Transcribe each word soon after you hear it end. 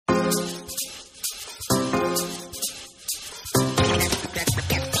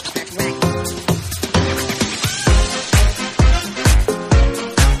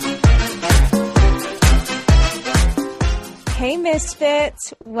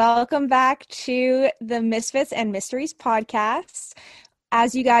Misfits. Welcome back to the Misfits and Mysteries podcast.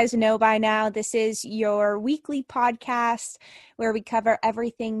 As you guys know by now, this is your weekly podcast where we cover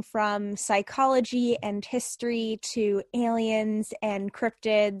everything from psychology and history to aliens and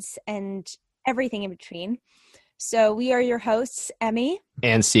cryptids and everything in between. So we are your hosts, Emmy.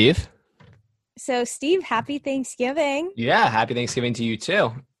 And Steve. So Steve, happy Thanksgiving. Yeah, happy Thanksgiving to you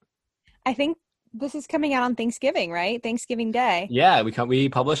too. I think this is coming out on Thanksgiving, right? Thanksgiving Day. Yeah, we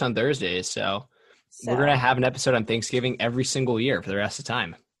publish on Thursdays, so we're going to have an episode on Thanksgiving every single year for the rest of the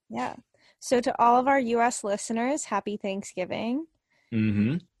time. Yeah. So to all of our U.S. listeners, happy Thanksgiving.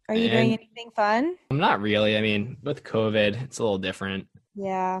 Mm-hmm. Are you doing anything fun? I'm not really. I mean, with COVID, it's a little different.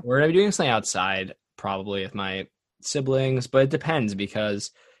 Yeah. We're going to be doing something outside probably with my siblings, but it depends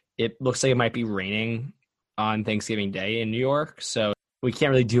because it looks like it might be raining on Thanksgiving Day in New York, so we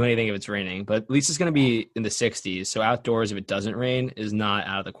can't really do anything if it's raining, but at least it's going to be in the 60s. So outdoors, if it doesn't rain, is not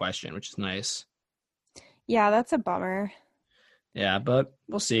out of the question, which is nice. Yeah, that's a bummer. Yeah, but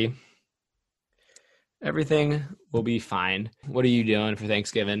we'll see. Everything will be fine. What are you doing for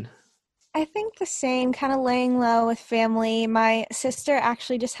Thanksgiving? I think the same, kind of laying low with family. My sister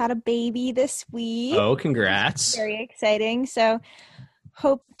actually just had a baby this week. Oh, congrats. Very exciting. So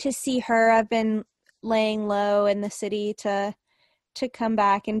hope to see her. I've been laying low in the city to come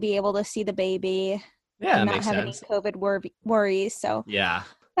back and be able to see the baby. Yeah, that and not makes have sense. any COVID worries. So Yeah.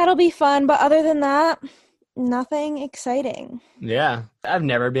 that'll be fun. But other than that, nothing exciting. Yeah. I've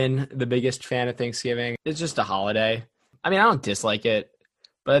never been the biggest fan of Thanksgiving. It's just a holiday. I mean, I don't dislike it,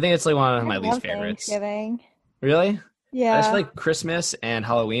 but I think it's like one of my least favorites. Thanksgiving. Really? Yeah. I just feel like Christmas and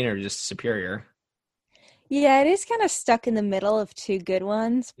Halloween are just superior. Yeah, it is kind of stuck in the middle of two good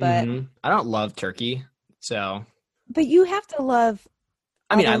ones, but I don't love turkey, so. But you have to love.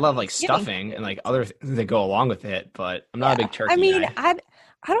 I mean, I love like stuffing and like other things that go along with it, but I'm not a big turkey guy. I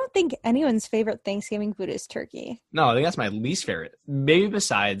don't think anyone's favorite Thanksgiving food is turkey. No, I think that's my least favorite. Maybe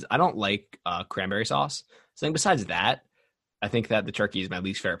besides, I don't like cranberry sauce. So I think besides that, I think that the turkey is my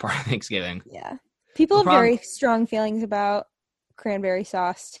least favorite part of Thanksgiving. Yeah. People have very strong feelings about cranberry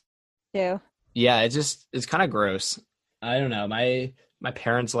sauce too. Yeah, it's kind of gross. I don't know. My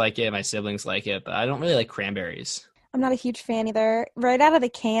parents like it, my siblings like it, but I don't really like cranberries. I'm not a huge fan either. Right out of the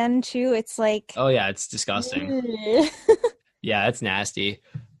can too, it's like, oh yeah, it's disgusting. Yeah, it's nasty.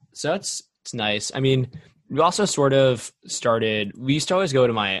 So it's nice. I mean, we also sort of started. We used to always go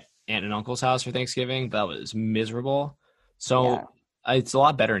to my aunt and uncle's house for Thanksgiving, but that was miserable. So it's a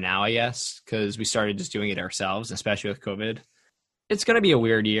lot better now, I guess, because we started just doing it ourselves, especially with COVID. It's gonna be a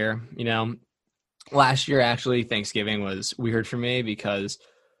weird year, you know. Last year, actually, Thanksgiving was weird for me because.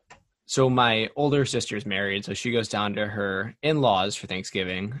 So my older sister's married, so she goes down to her in-laws for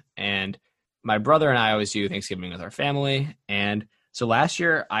Thanksgiving, and my brother and I always do Thanksgiving with our family. And so last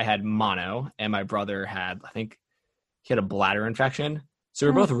year I had mono, and my brother had, I think he had a bladder infection. So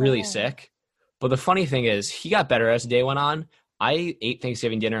we're both really sick. But the funny thing is he got better as the day went on. I ate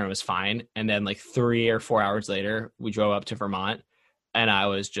Thanksgiving dinner and it was fine. And then like 3 or 4 hours later, we drove up to Vermont. And I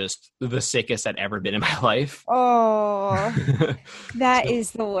was just the sickest I'd ever been in my life. Oh, that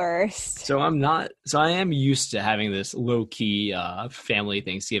is the worst. So I am used to having this low key family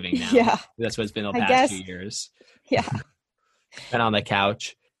Thanksgiving now. Yeah. That's what it's been the past 2 years. Yeah. And on the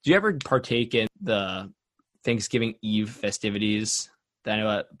couch. Do you ever partake in the Thanksgiving Eve festivities that I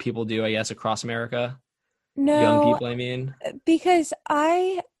know people do, I guess, across America? No. Young people, I mean. Because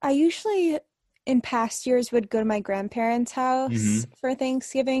I usually in past years would go to my grandparents' house for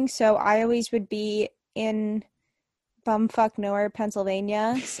Thanksgiving, so I always would be in bumfuck nowhere,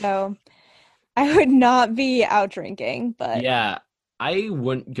 Pennsylvania, so I would not be out drinking. But yeah, I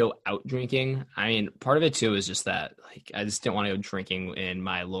wouldn't go out drinking. I mean, part of it too is just that like I just didn't want to go drinking in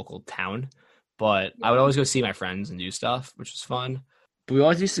my local town, but I would always go see my friends and do stuff, which was fun. But we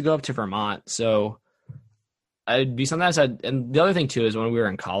always used to go up to Vermont, so I'd be sometimes and the other thing too is when we were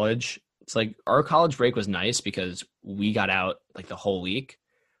in college, it's like our college break was nice because we got out like the whole week,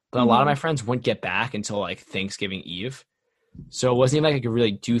 but a lot of my friends wouldn't get back until like Thanksgiving Eve. So it wasn't even like I could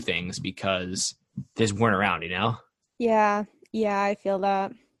really do things because they just weren't around, you know? Yeah, I feel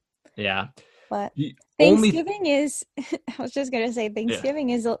that. Yeah. But Thanksgiving is, I was just going to say,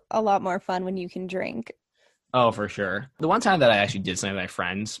 Thanksgiving is a lot more fun when you can drink. Oh, for sure. The one time that I actually did something with my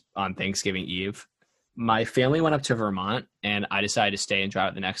friends on Thanksgiving Eve, my family went up to Vermont and I decided to stay and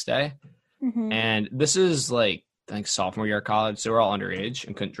drive it the next day. And this is like, I think sophomore year of college. So we're all underage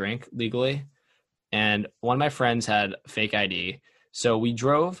and couldn't drink legally. And one of my friends had fake ID. So we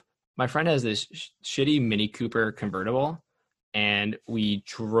drove, my friend has this shitty Mini Cooper convertible. And we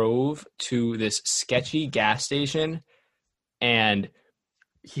drove to this sketchy gas station and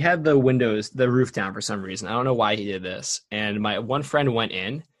he had the roof down for some reason. I don't know why he did this. And my one friend went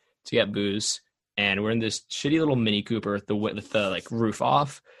in to get booze, and we're in this shitty little Mini Cooper with the like roof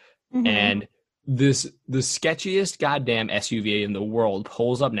off, and the sketchiest goddamn SUV in the world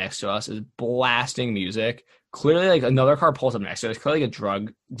pulls up next to us, is blasting music. Clearly, like another car pulls up next to us. Clearly, like a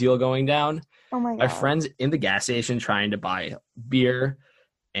drug deal going down. Oh my god! My friend's in the gas station trying to buy beer,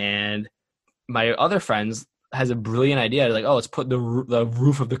 and my other friends has a brilliant idea. Like, oh, let's put the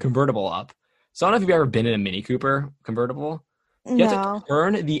roof of the convertible up. So I don't know if you've ever been in a Mini Cooper convertible. You have to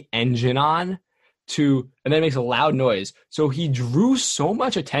turn the engine on and then it makes a loud noise. So he drew so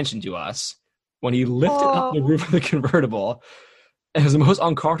much attention to us when he lifted up the roof of the convertible. It was the most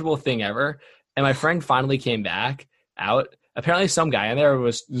uncomfortable thing ever. And my friend finally came back out. Apparently some guy in there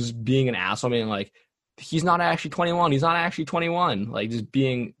was being an asshole, being like, he's not actually 21. He's not actually 21. Like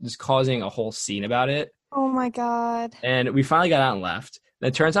just causing a whole scene about it. Oh my god. And we finally got out and left. And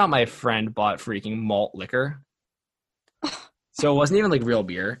it turns out my friend bought freaking malt liquor. So it wasn't even like real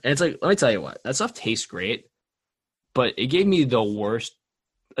beer. And it's like, let me tell you what, that stuff tastes great, but it gave me the worst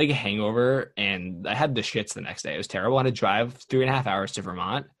like a hangover, and I had the shits the next day. It was terrible. I had to drive 3.5 hours to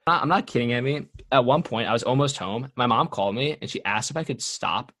Vermont. I'm not kidding at me. At one point, I was almost home. My mom called me and she asked if I could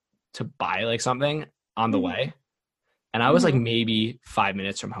stop to buy like something on the way. And I was like maybe 5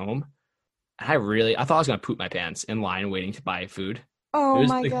 minutes from home. And I thought I was going to poop my pants in line waiting to buy food. Oh, it was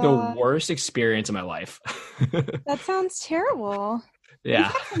my like God. the worst experience of my life. That sounds terrible. Yeah.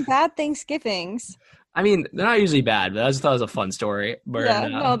 We've had some bad Thanksgivings. I mean, they're not usually bad, but I just thought it was a fun story. But, yeah,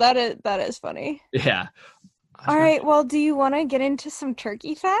 no, that is funny. Yeah. All right, well, do you want to get into some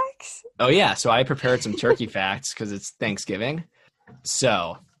turkey facts? Oh, yeah. So I prepared some turkey facts because it's Thanksgiving.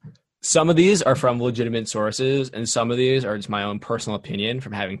 So some of these are from legitimate sources, and some of these are just my own personal opinion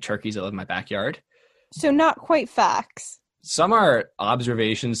from having turkeys that live in my backyard. So not quite facts. Some are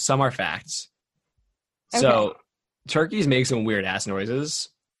observations, some are facts. Okay. So turkeys make some weird ass noises.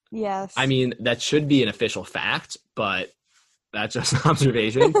 Yes. I mean, that should be an official fact, but that's just an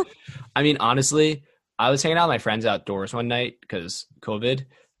observation. I mean, honestly, I was hanging out with my friends outdoors one night because COVID,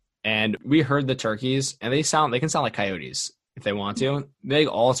 and we heard the turkeys, and they can sound like coyotes if they want to. They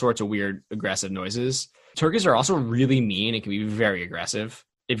make all sorts of weird, aggressive noises. Turkeys are also really mean and can be very aggressive.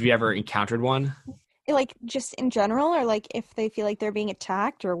 If you ever encountered one. Like just in general, or like if they feel like they're being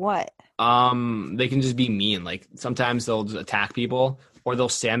attacked, or what? They can just be mean. Like sometimes they'll just attack people, or they'll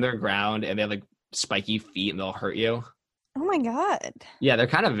stand their ground and they have like spiky feet and they'll hurt you. Oh my God. Yeah, they're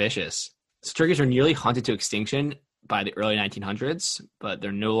kind of vicious. So turkeys are nearly hunted to extinction by the early 1900s, but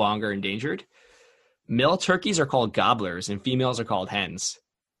they're no longer endangered. Male turkeys are called gobblers and females are called hens.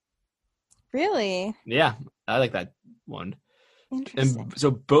 Really? Yeah, I like that one. Interesting. And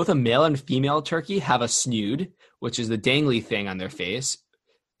so both a male and female turkey have a snood, which is the dangly thing on their face,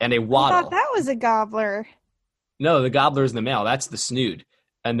 and a wattle. I thought that was a gobbler. No, the gobbler is the male. That's the snood.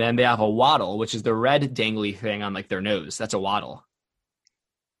 And then they have a wattle, which is the red dangly thing on like their nose. That's a wattle.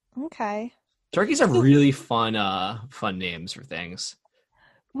 Okay. Turkeys have really fun names for things.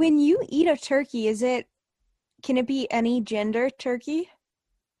 When you eat a turkey, can it be any gender turkey?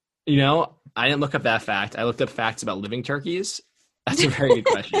 You know, I didn't look up that fact. I looked up facts about living turkeys. That's a very good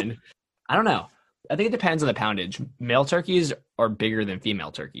question. I don't know. I think it depends on the poundage. Male turkeys are bigger than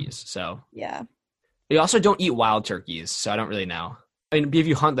female turkeys. So yeah. They also don't eat wild turkeys, so I don't really know. I mean, if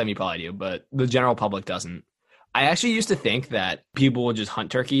you hunt them, you probably do, but the general public doesn't. I actually used to think that people would just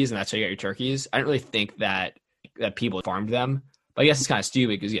hunt turkeys and that's how you get your turkeys. I didn't really think that people farmed them. But I guess it's kind of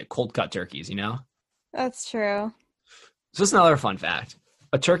stupid because you get cold cut turkeys, you know? That's true. So that's another fun fact.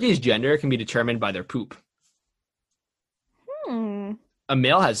 A turkey's gender can be determined by their poop. A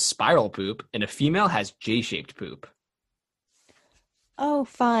male has spiral poop and a female has J-shaped poop. Oh,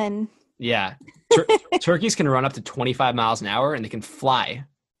 fun. Yeah. Turkeys can run up to 25 miles an hour and they can fly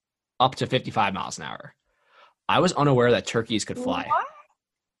up to 55 miles an hour. I was unaware that turkeys could fly. What?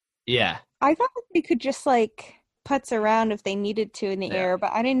 Yeah. I thought they could just like putz around if they needed to in the air,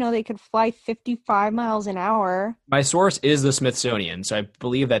 but I didn't know they could fly 55 miles an hour. My source is the Smithsonian, so I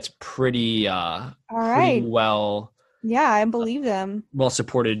believe that's pretty pretty well. Yeah, I believe them. Well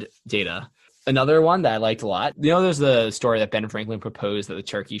supported data. Another one that I liked a lot. You know, there's the story that Ben Franklin proposed that the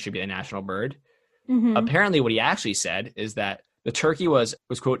turkey should be the national bird. Mm-hmm. Apparently, what he actually said is that the turkey was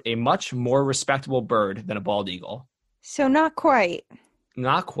quote a much more respectable bird than a bald eagle. So not quite.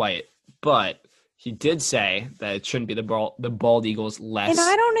 Not quite, but he did say that it shouldn't be the bald eagle's less. And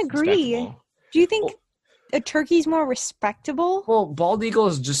I don't agree. Do you think a turkey's more respectable? Well, bald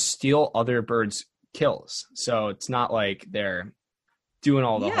eagles just steal other birds' kills, so it's not like they're doing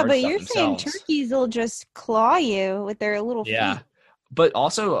all the hard stuff themselves. Yeah, but you're saying turkeys will just claw you with their little feet. But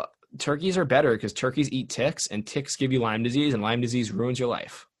also, turkeys are better because turkeys eat ticks, and ticks give you Lyme disease, and Lyme disease ruins your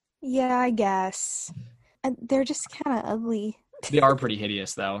life. Yeah, I guess. And they're just kind of ugly. They are pretty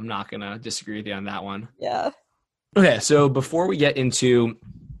hideous, though. I'm not going to disagree with you on that one. Yeah. Okay, so before we get into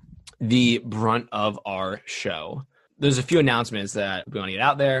the brunt of our show, there's a few announcements that we want to get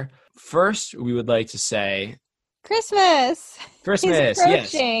out there. First, we would like to say Christmas. Christmas,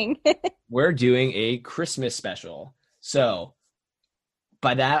 yes. Yes. We're doing a Christmas special. So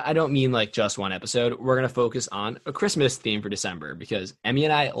by that, I don't mean like just one episode. We're going to focus on a Christmas theme for December because Emmy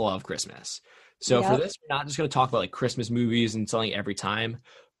and I love Christmas. So for this, we're not just going to talk about like Christmas movies and something every time,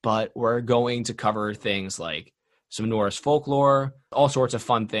 but we're going to cover things like some Norse folklore, all sorts of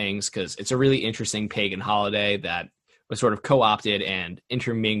fun things, because it's a really interesting pagan holiday that was sort of co-opted and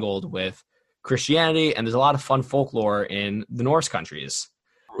intermingled with Christianity, and there's a lot of fun folklore in the Norse countries.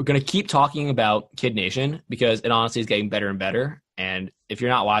 We're going to keep talking about Kid Nation because it honestly is getting better and better, and if you're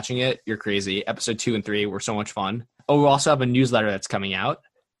not watching it, you're crazy. Episode 2 and 3 were so much fun. Oh, we'll also have a newsletter that's coming out,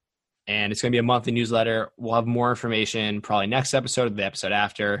 and it's going to be a monthly newsletter. We'll have more information probably next episode or the episode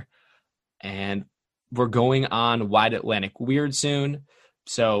after, and we're going on Wide Atlantic Weird soon,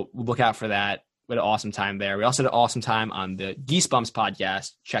 so look out for that. We had an awesome time there. We also had an awesome time on the Geesebumps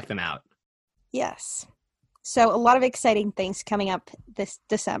podcast. Check them out. Yes. So a lot of exciting things coming up this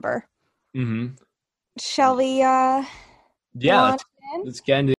December. Mm-hmm. Shall we Yeah, let's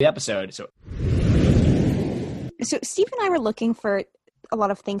get into the episode. So Steve and I were looking for a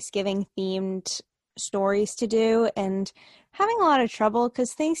lot of Thanksgiving themed stories to do and having a lot of trouble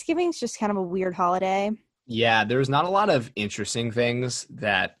because Thanksgiving is just kind of a weird holiday. Yeah, there's not a lot of interesting things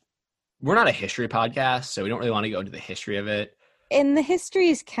that we're not a history podcast, so we don't really want to go into the history of it. And the history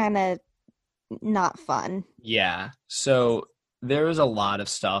is kind of not fun. Yeah, so there was a lot of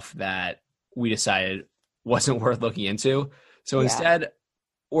stuff that we decided wasn't worth looking into. So instead,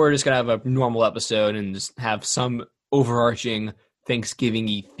 we're just going to have a normal episode and just have some overarching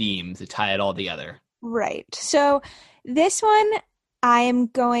Thanksgiving-y theme to tie it all together. Right. So this one, I am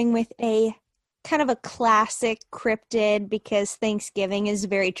going with a kind of a classic cryptid because Thanksgiving is a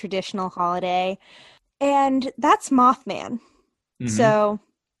very traditional holiday. And that's Mothman. Mm-hmm. So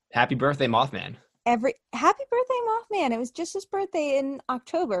happy birthday, Mothman. Happy birthday, Mothman. It was just his birthday in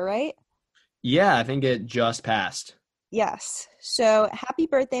October, right? Yeah, I think it just passed. Yes. So happy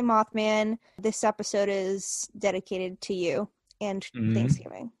birthday, Mothman. This episode is dedicated to you and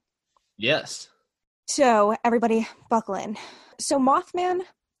Thanksgiving. Yes. So everybody buckle in. So Mothman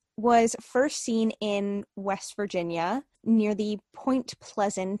was first seen in West Virginia near the Point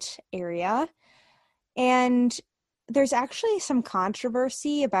Pleasant area. And there's actually some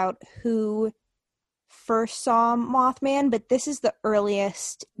controversy about who first saw Mothman, but this is the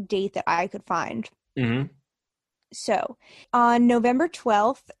earliest date that I could find. Mm-hmm. So on November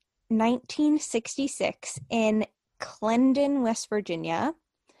 12th, 1966, in Clendon, West Virginia,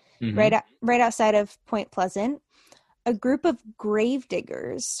 right outside of Point Pleasant, a group of grave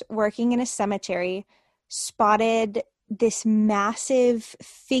diggers working in a cemetery spotted this massive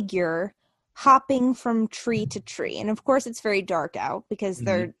figure hopping from tree to tree. And of course, it's very dark out because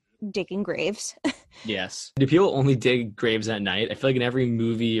they're digging graves. Yes. Do people only dig graves at night? I feel like in every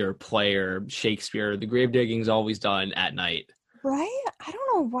movie or play or Shakespeare, the grave digging is always done at night. Right? I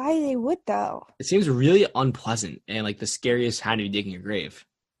don't know why they would, though. It seems really unpleasant and like the scariest time to be digging a grave.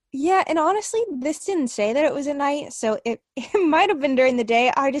 Yeah, and honestly, this didn't say that it was at night, so it might have been during the day.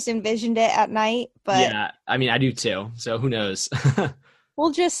 I just envisioned it at night, but yeah, I mean, I do too. So who knows?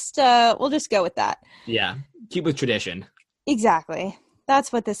 we'll just go with that. Yeah, keep with tradition. Exactly.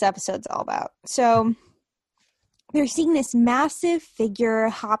 That's what this episode's all about. So they're seeing this massive figure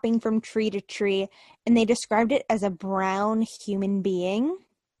hopping from tree to tree, and they described it as a brown human being.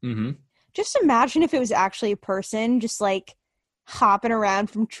 Mm-hmm. Just imagine if it was actually a person, just like hopping around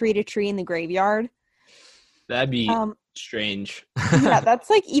from tree to tree in the graveyard. That'd be strange. Yeah, that's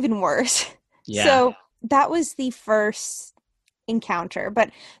like even worse. Yeah. So that was the first encounter, but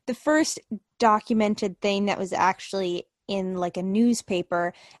the first documented thing that was actually in like a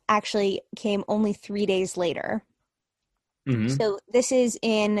newspaper actually came only 3 days later. Mm-hmm. So this is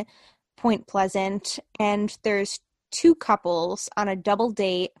in Point Pleasant, and there's two couples on a double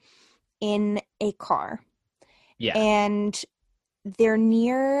date in a car. Yeah. And they're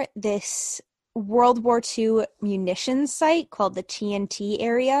near this World War II munitions site called the TNT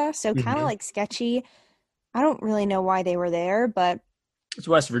area. So kind of like sketchy. I don't really know why they were there, but it's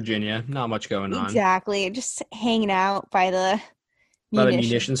West Virginia. Not much going on. Exactly. Just hanging out by the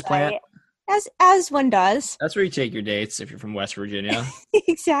munitions plant. As one does. That's where you take your dates if you're from West Virginia.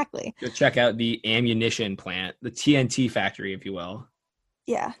 Exactly. Go check out the ammunition plant, the TNT factory, if you will.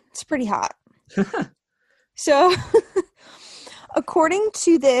 Yeah, it's pretty hot. So, according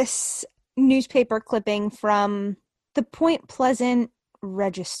to this newspaper clipping from the Point Pleasant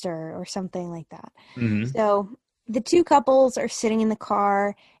Register or something like that. Mm-hmm. So, the two couples are sitting in the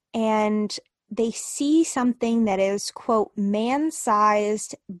car and they see something that is, quote,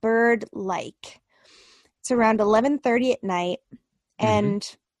 man-sized bird-like. It's around 11:30 at night,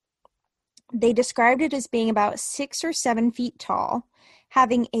 and they described it as being about 6 or 7 feet tall,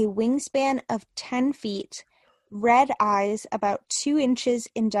 having a wingspan of 10 feet, red eyes about 2 inches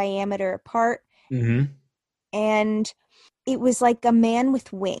in diameter apart, Mm-hmm. and it was like a man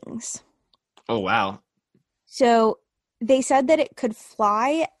with wings. Oh, wow. So they said that it could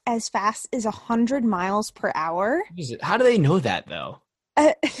fly as fast as 100 miles per hour. How do they know that, though?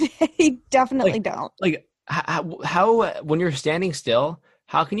 They definitely don't. Like, how when you're standing still,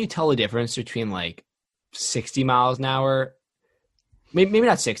 how can you tell the difference between like 60 miles an hour? Maybe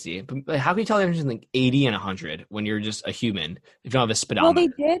not 60, but like, how can you tell the difference between like 80 and 100 when you're just a human if you don't have a speedometer? Well,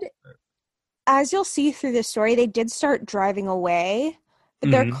 they did, as you'll see through the story, they did start driving away.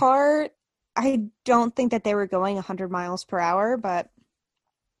 But their car, I don't think that they were going 100 miles per hour, but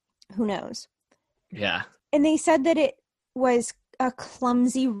who knows? Yeah. And they said that it was a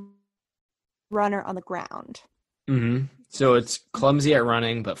clumsy runner on the ground. Mm-hmm. So it's clumsy at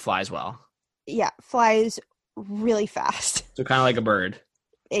running, but flies well. Yeah, flies really fast. So kind of like a bird.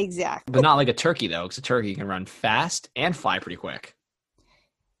 Exactly. But not like a turkey, though, because a turkey can run fast and fly pretty quick.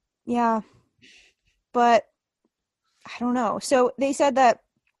 Yeah. But I don't know. So they said that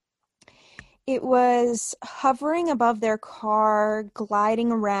it was hovering above their car,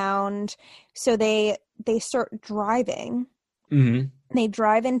 gliding around. So they start driving. Mm-hmm. They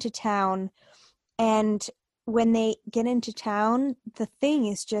drive into town, and when they get into town, the thing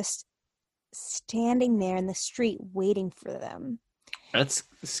is just standing there in the street waiting for them. That's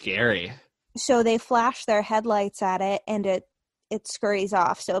scary. So they flash their headlights at it, and it scurries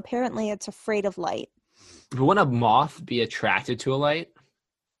off. So apparently it's afraid of light. But wouldn't a moth be attracted to a light?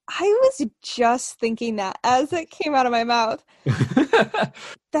 I was just thinking that as it came out of my mouth.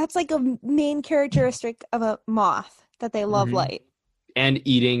 That's like a main characteristic of a moth, that they love light. And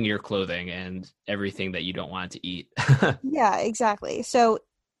eating your clothing and everything that you don't want it to eat. Yeah, exactly. So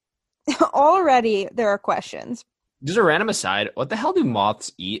already there are questions. Just a random aside, what the hell do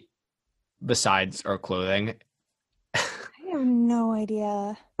moths eat besides our clothing? I have no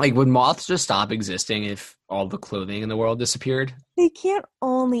idea. Like, would moths just stop existing if all the clothing in the world disappeared? They can't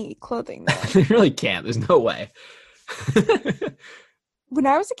only eat clothing, though. They really can't. There's no way. When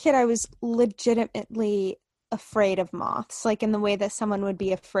I was a kid, I was legitimately afraid of moths, like in the way that someone would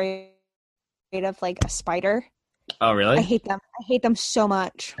be afraid of like a spider. Oh, really? I hate them. I hate them so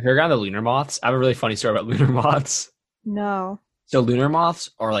much. Have you ever gone to lunar moths? I have a really funny story about lunar moths. No. So lunar moths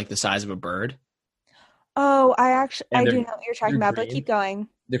are like the size of a bird. Oh, I do know what you're talking about, green. but keep going.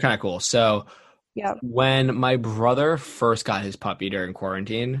 They're kind of cool. So yeah, when my brother first got his puppy during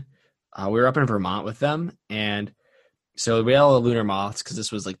quarantine, we were up in Vermont with them. And so we had all the lunar moths because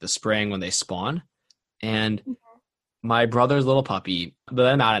this was like the spring when they spawn. And my brother's little puppy, but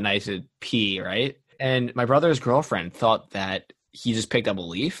then out at night to pee, right? And my brother's girlfriend thought that he just picked up a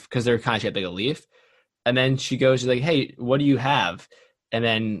leaf because they're kind of shaped like a leaf. And then she's like, hey, what do you have? And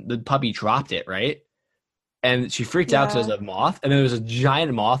then the puppy dropped it, right? And she freaked out because it was a moth. And there was a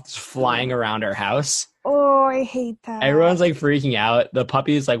giant moth just flying around our house. Oh, I hate that. Everyone's like freaking out. The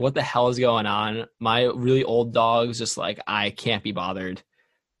puppy's like, what the hell is going on? My really old dog's just like, I can't be bothered.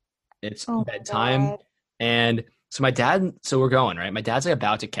 It's bedtime. And so we're going, right? My dad's like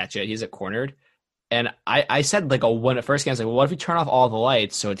about to catch it. He's like cornered. And I said like when at first I was like, well, what if we turn off all the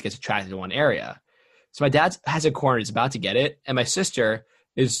lights so it gets attracted to one area? So my dad has it cornered. He's about to get it. And my sister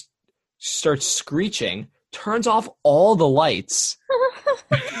starts screeching, turns off all the lights.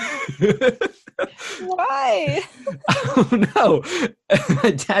 Why? Oh no.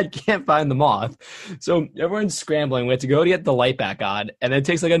 My dad can't find the moth. So everyone's scrambling. We have to go to get the light back on. And then it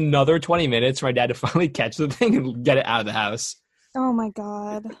takes like another 20 minutes for my dad to finally catch the thing and get it out of the house. Oh my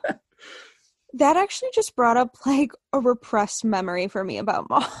God. That actually just brought up like a repressed memory for me about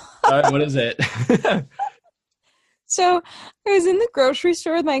moths. What is it? So I was in the grocery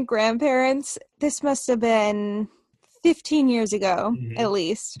store with my grandparents. This must have been 15 years ago, at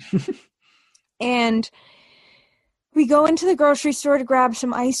least. And we go into the grocery store to grab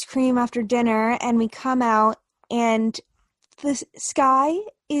some ice cream after dinner, and we come out, and the sky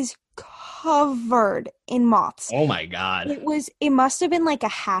is covered in moths. Oh my God. It must have been like a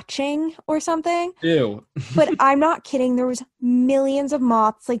hatching or something. Ew. But I'm not kidding. There was millions of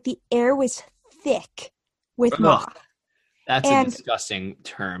moths. Like the air was thick with moths. That's a And disgusting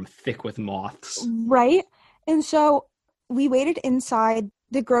term, thick with moths. right. And so we waited inside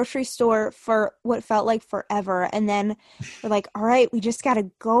the grocery store for what felt like forever. And then we're like, all right, we just got to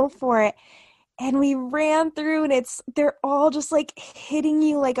go for it. And we ran through, and they're all just like hitting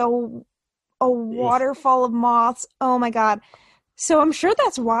you like a Ugh. waterfall of moths. Oh my God. So I'm sure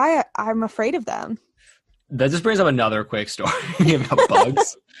that's why I'm afraid of them. That just brings up another quick story about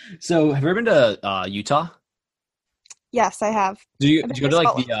bugs. So, have you ever been to Utah? Yes, I have. Do you I've do you been go to to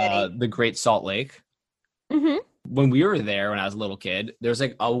like Salt Lake City. the Great Salt Lake? Mm-hmm. When we were there when I was a little kid, there was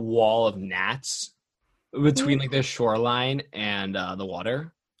like a wall of gnats between like the shoreline and the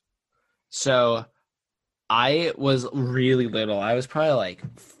water. So I was really little. I was probably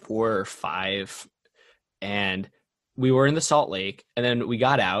like 4 or 5, and we were in the Salt Lake, and then we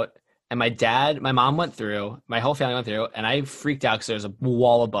got out, and my mom went through, my whole family went through, and I freaked out because there was a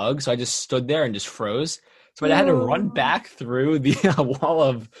wall of bugs. So I just stood there and just froze. So my dad had to run Ew. back through the wall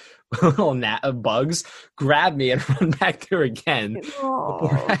of little gnat of bugs, grab me, and run back through again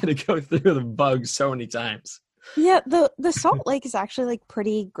before I Oh. had to go through the bugs so many times. Yeah, the Salt Lake is actually like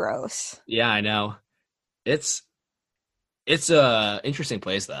pretty gross. Yeah, I know. It's it's a interesting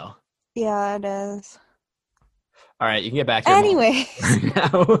place though. Yeah, it is. All right, you can get back to your mom Anyways,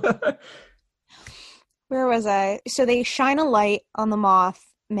 now. where was I? So they shine a light on the moth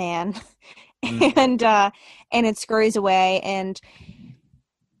man Mhm. and it scurries away, and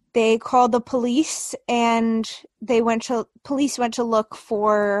they called the police, and police went to look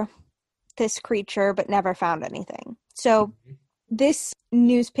for this creature but never found anything. So this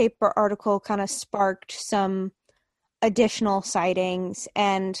newspaper article kind of sparked some additional sightings,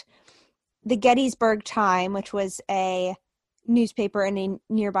 and the Gettysburg Time, which was a newspaper in a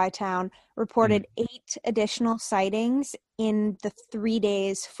nearby town, Mhm. reported 8 additional sightings in the 3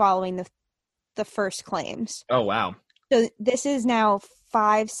 days following the first claims. Oh wow. So this is now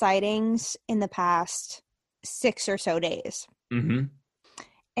 5 sightings in the past 6 or so days. Hmm.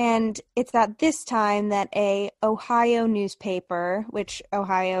 And it's at this time that a Ohio newspaper, which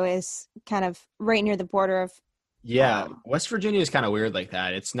Ohio is kind of right near the border of, Yeah, um, West Virginia is kind of weird like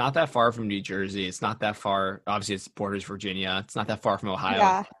that. It's not that far from New Jersey. It's not that far. Obviously, it's borders Virginia. It's not that far from Ohio. It's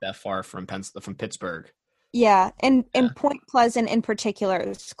yeah, not that far from from Pittsburgh. yeah, Yeah. and Point Pleasant in particular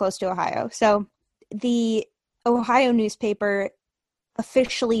is close to Ohio. So the Ohio newspaper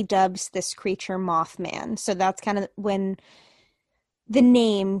officially dubs this creature Mothman. So that's kind of when the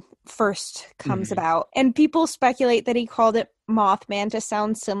name first comes Hmm. about. And people speculate that he called it Mothman to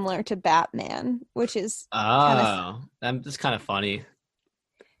sound similar to Batman, which is kind of Oh, that's kind of funny.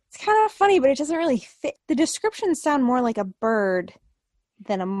 it's kind of funny, but it doesn't really fit. The descriptions sound more like a bird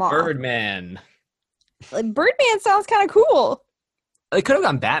than a moth. Birdman. Like, Birdman sounds kind of cool. They could have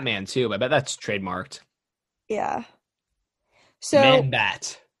gone Batman too, but I bet that's trademarked. Yeah. So Man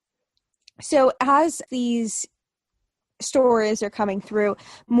Bat. so as these stories are coming through,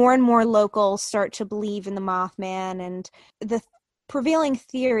 more and more locals start to believe in the Mothman, and the prevailing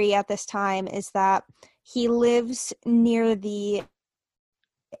theory at this time is that he lives near the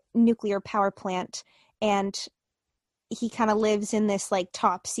nuclear power plant, and he kind of lives in this like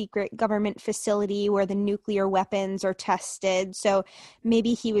top secret government facility where the nuclear weapons are tested. So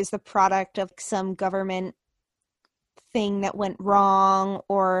maybe he was the product of some government thing that went wrong,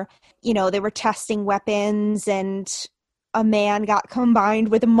 or they were testing weapons and a man got combined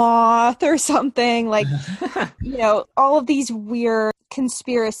with a moth or something. Like, all of these weird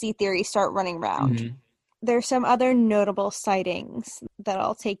conspiracy theories start running around. Hmm. There's some other notable sightings that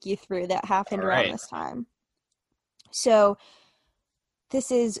I'll take you through that All happened around right. this time. So this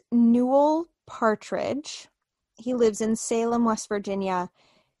is Newell Partridge. He lives in Salem, West Virginia.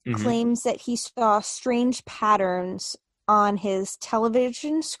 Hmm. Claims that he saw strange patterns on his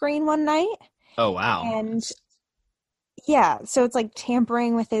television screen one night. Oh wow. And yeah, so it's like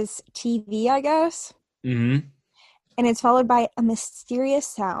tampering with his TV, I guess. Hmm. And it's followed by a mysterious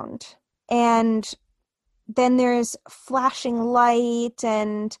sound. And then there's flashing light,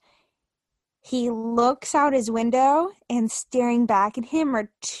 and he looks out his window, and staring back at him are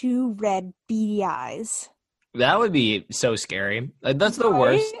 2 red beady eyes. That would be so scary. Like, that's the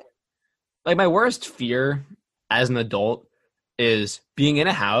worst. Right? Like my worst fear as an adult is being in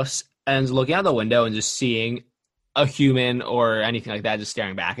a house and looking out the window and just seeing a human or anything like that just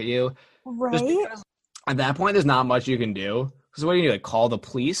staring back at you. Just Right? because at that point there's not much you can do. Because what do you do? Like call the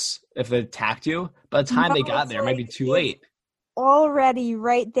police if they attacked you? By the time No, they got it's there, it might be like too it's late. already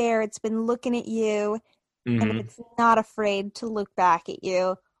right there. It's been looking at you, and Hmm. it's not afraid to look back at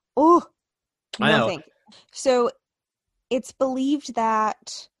you. Oh, I no know. thank you. So it's believed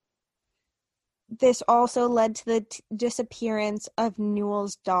that this also led to the disappearance of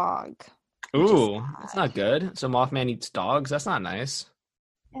Newell's dog. Ooh, that's not good. So Mothman eats dogs? That's not nice.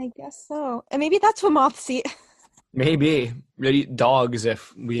 I guess so. And maybe that's what moths eat. Maybe. They'd eat dogs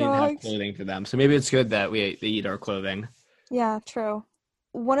if we didn't have Dogs. clothing for them. So maybe it's good that they eat our clothing. Yeah, true.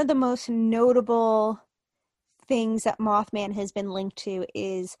 One of the most notable things that Mothman has been linked to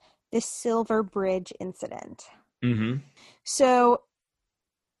is the Silver Bridge incident. Mm-hmm. So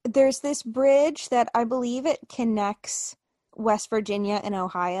there's this bridge that I believe it connects West Virginia and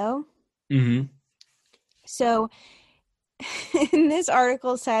Ohio. Mm-hmm. So in this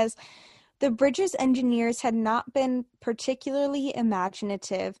article says the bridge's engineers had not been particularly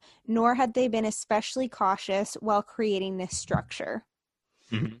imaginative, nor had they been especially cautious while creating this structure.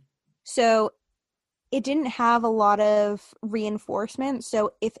 Mm-hmm. So it didn't have a lot of reinforcement.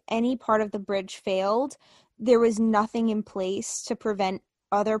 So if any part of the bridge failed, there was nothing in place to prevent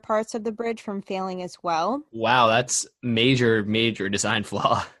other parts of the bridge from failing as well. Wow, that's major design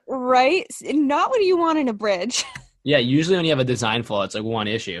flaw. Right? Not what you want in a bridge. Yeah, usually when you have a design flaw, it's like one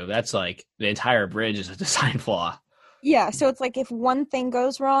issue. That's like the entire bridge is a design flaw. Yeah, so it's like if one thing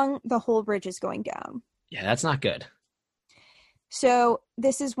goes wrong, the whole bridge is going down. Yeah, that's not good. So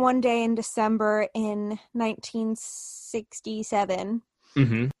this is one day in December in 1967.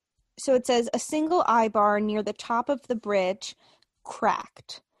 Mm-hmm. So it says a single eye bar near the top of the bridge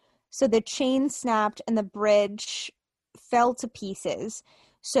cracked. So the chain snapped and the bridge fell to pieces.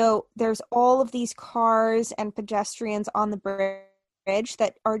 So there's all of these cars and pedestrians on the bridge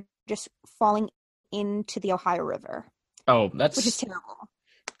that are just falling into the Ohio River. Oh, which is terrible.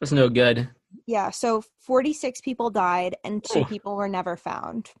 That's no good. Yeah, so 46 people died and 2 Ooh. people were never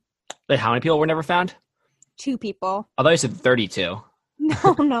found. Wait, how many people were never found? 2 people. I thought you said 32.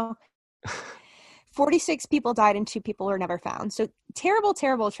 No. 46 people died and 2 people were never found. So terrible,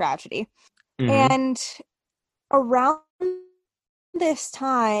 terrible tragedy. Mm-hmm. And around this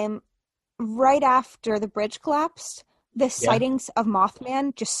time, right after the bridge collapsed, the sightings of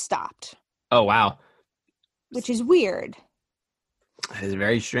Mothman just stopped. Oh, wow. Which is weird. That is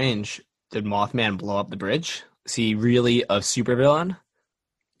very strange. Did Mothman blow up the bridge? Is he really a supervillain?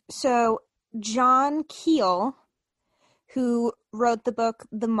 So John Keel, who wrote the book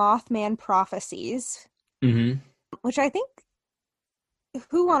The Mothman Prophecies, Mm-hmm. which I think,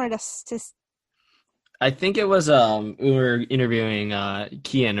 who wanted us to... I think it was we were interviewing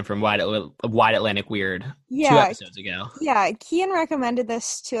Kian from Wide Atlantic Weird 2 episodes ago. Yeah, Kian recommended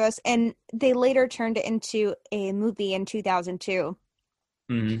this to us, and they later turned it into a movie in 2002.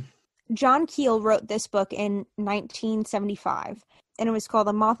 Mm-hmm. John Keel wrote this book in 1975, and it was called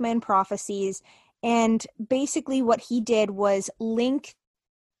The Mothman Prophecies, and basically what he did was link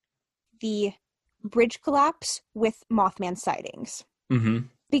the bridge collapse with Mothman sightings. Mm-hmm.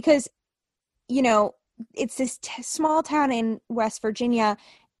 Because, you know, it's this small town in West Virginia,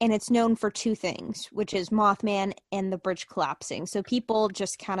 and it's known for 2 things, which is Mothman and the bridge collapsing. So people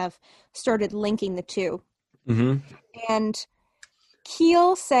just kind of started linking the 2. Mm-hmm. And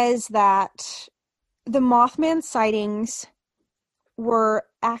Keel says that the Mothman sightings were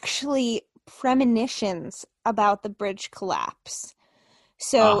actually premonitions about the bridge collapse.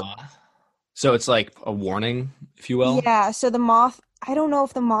 So it's like a warning, if you will? Yeah, so I don't know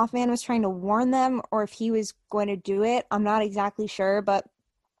if the Mothman was trying to warn them or if he was going to do it. I'm not exactly sure, but...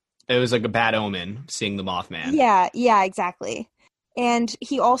 It was like a bad omen, seeing the Mothman. Yeah, exactly. And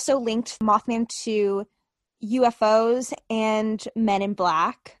he also linked Mothman to UFOs and Men in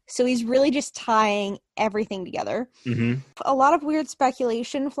Black. So he's really just tying everything together. Mm-hmm. A lot of weird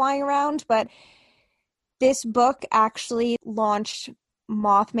speculation flying around, but this book actually launched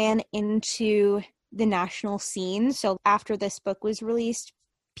Mothman into the national scene. So after this book was released,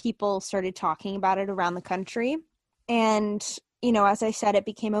 people started talking about it around the country. And, you know, as I said, it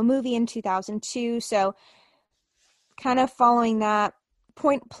became a movie in 2002. So kind of following that,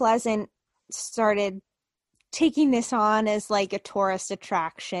 Point Pleasant started taking this on as like a tourist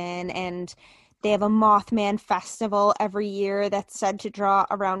attraction, and they have a Mothman festival every year that's said to draw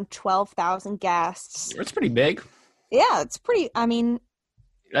around 12,000 guests. It's pretty big. Yeah, it's pretty, I mean...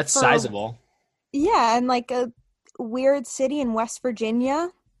 That's sizable. Yeah, and like a weird city in West Virginia,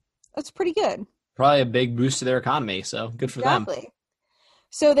 that's pretty good. Probably a big boost to their economy, so good for them.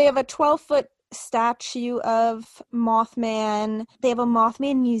 So they have a 12-foot statue of Mothman. They have a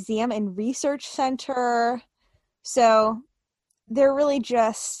Mothman museum and research center. So they're really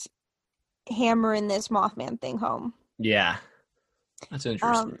just hammering this Mothman thing home. Yeah, that's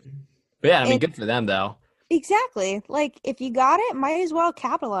interesting. But yeah, I mean, good for them, though. Exactly. Like, if you got it, might as well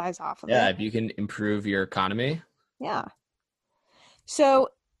capitalize off of it. Yeah, if you can improve your economy. Yeah. So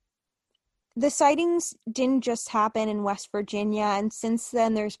the sightings didn't just happen in West Virginia, and since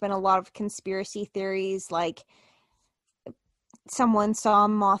then there's been a lot of conspiracy theories, like someone saw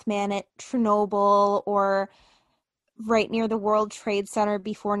Mothman at Chernobyl or right near the World Trade Center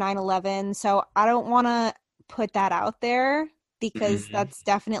before 9/11. So I don't want to put that out there because that's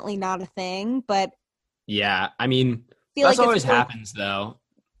definitely not a thing, but yeah, I mean, feel that's like always happens though.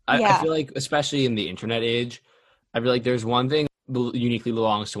 I feel like, especially in the internet age, I feel like there's one thing that uniquely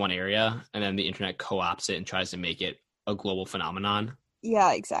belongs to one area, and then the internet co-opts it and tries to make it a global phenomenon.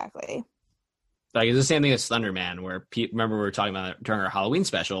 Yeah, exactly. Like, it's the same thing as Slender Man, where remember we were talking about it during our Halloween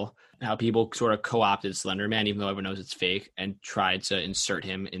special, how people sort of co-opted Slender Man, even though everyone knows it's fake, and tried to insert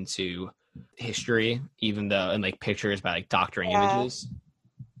him into history, even though, and like pictures by like doctoring images.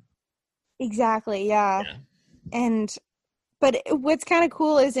 Exactly, yeah. But what's kind of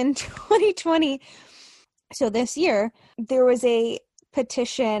cool is in 2020, so this year, there was a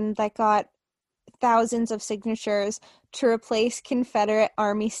petition that got thousands of signatures to replace Confederate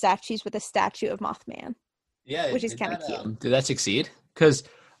Army statues with a statue of Mothman. Yeah, which is kind of cute. Did that succeed? Because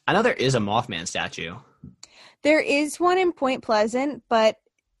I know there is a Mothman statue. There is one in Point Pleasant, but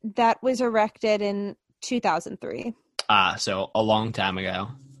that was erected in 2003. So a long time ago.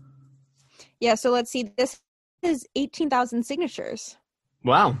 Yeah, so let's see. This is 18,000 signatures.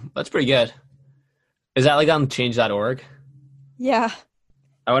 Wow, that's pretty good. Is that like on change.org? Yeah.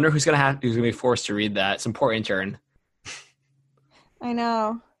 I wonder who's gonna be forced to read that. Some poor intern. I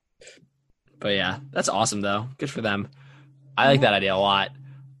know. But yeah, that's awesome though. Good for them. I like that idea a lot.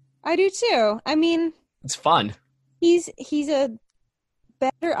 I do too. I mean, it's fun. He's a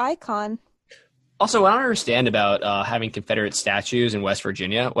better icon. Also, what I don't understand about having Confederate statues in West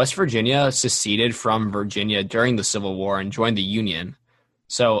Virginia. West Virginia seceded from Virginia during the Civil War and joined the Union.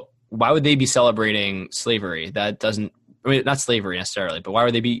 So why would they be celebrating slavery? That doesn't, I mean, not slavery necessarily, but why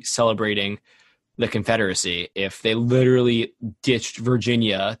would they be celebrating the Confederacy if they literally ditched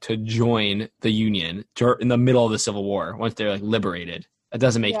Virginia to join the Union in the middle of the Civil War once they're like liberated? That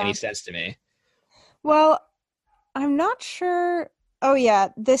doesn't make any sense to me. Well, I'm not sure. Oh yeah,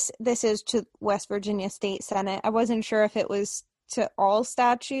 this is to West Virginia State Senate. I wasn't sure if it was to all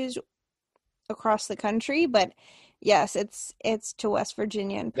statues across the country, but yes, it's to West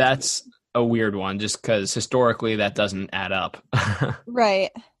Virginia. That's a weird one, just because historically that doesn't add up.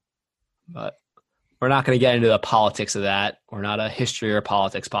 Right. But we're not going to get into the politics of that. We're not a history or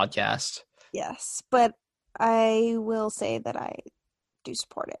politics podcast. Yes, but I will say that I do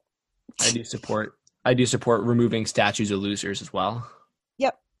support it. I do support removing statues of losers as well.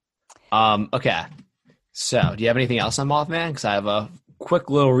 Yep. Okay. So, do you have anything else on Mothman? Because I have a quick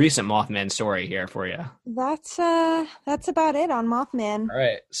little recent Mothman story here for you. That's about it on Mothman. All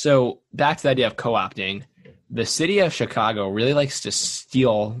right. So, back to the idea of co-opting. The city of Chicago really likes to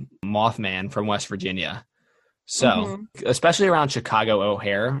steal Mothman from West Virginia. So, especially around Chicago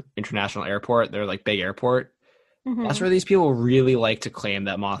O'Hare International Airport, they're like big airport. That's where these people really like to claim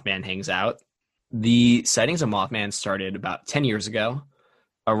that Mothman hangs out. The sightings of Mothman started about 10 years ago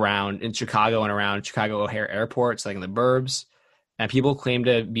in Chicago and around Chicago O'Hare Airport, like in the burbs. And people claim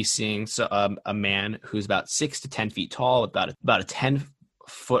to be seeing a man who's about 6 to 10 feet tall, with about a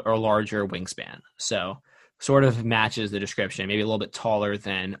 10-foot or larger wingspan. So sort of matches the description, maybe a little bit taller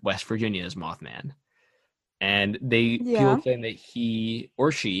than West Virginia's Mothman. And people claim that he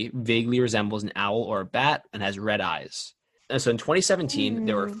or she vaguely resembles an owl or a bat and has red eyes. And so in 2017,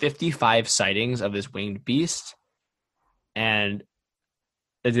 there were 55 sightings of this winged beast, and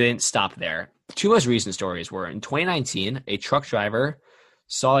it didn't stop there. Two most recent stories were in 2019, a truck driver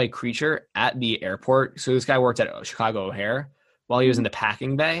saw a creature at the airport. So this guy worked at Chicago O'Hare while he was in the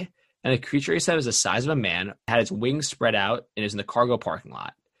packing bay, and the creature, he said, was the size of a man, had its wings spread out, and is in the cargo parking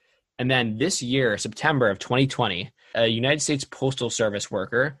lot. And then this year, September of 2020, a United States Postal Service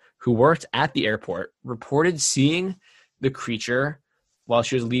worker who worked at the airport reported seeing the creature while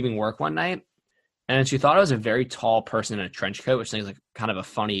she was leaving work one night, and she thought it was a very tall person in a trench coat, which is like kind of a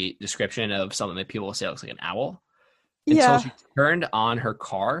funny description of something that people will say looks like an owl. Until she turned on her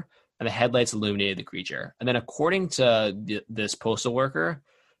car and the headlights illuminated the creature. And then according to this postal worker,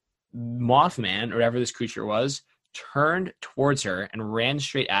 Mothman, or whatever this creature was, turned towards her and ran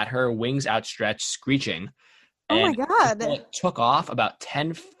straight at her, wings outstretched, screeching. Oh my God. It took off about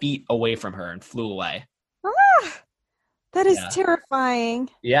 10 feet away from her and flew away. That is terrifying.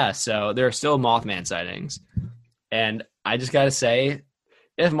 Yeah, so there are still Mothman sightings. And I just got to say,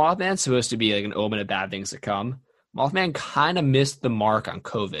 if Mothman's supposed to be like an omen of bad things to come, Mothman kind of missed the mark on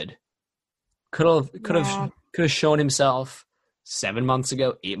COVID. Could have shown himself 7 months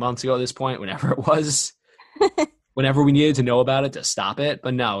ago, 8 months ago at this point, whenever it was. whenever we needed to know about it to stop it.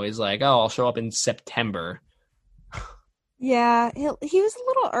 But no, he's like, oh, I'll show up in September. Yeah, he was a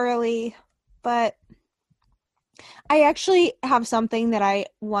little early, but I actually have something that I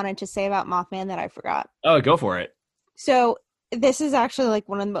wanted to say about Mothman that I forgot. Oh, go for it. So this is actually like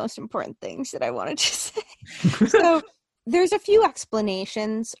one of the most important things that I wanted to say. So there's a few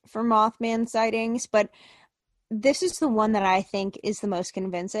explanations for Mothman sightings, but this is the one that I think is the most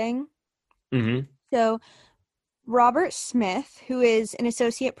convincing. Mm-hmm. So Robert Smith, who is an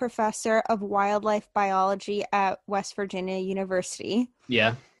associate professor of wildlife biology at West Virginia University,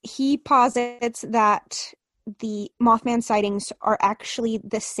 Yeah. he posits that the Mothman sightings are actually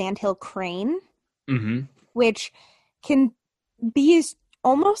the sandhill crane, Mm-hmm. which can be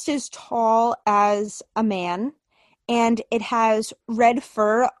almost as tall as a man, and it has red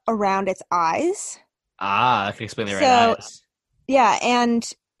fur around its eyes. Ah, I can explain the red So, eyes. yeah,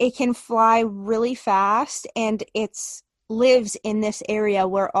 and it can fly really fast, and it's lives in this area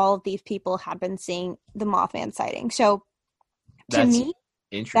where all of these people have been seeing the Mothman sighting. So, to That's me,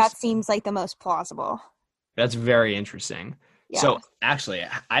 interesting. that seems like the most plausible. That's very interesting. Yeah. So actually,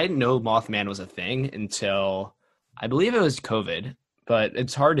 I didn't know Mothman was a thing until I believe it was COVID, but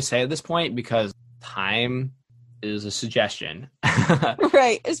it's hard to say at this point because time is a suggestion.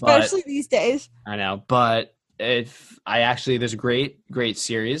 Right, especially these days. I know, but if I actually, there's a great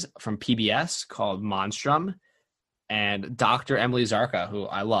series from PBS called Monstrum, and Dr. Emily Zarka, who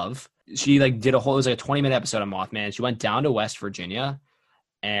I love, she like did it was like a 20-minute episode on Mothman. She went down to West Virginia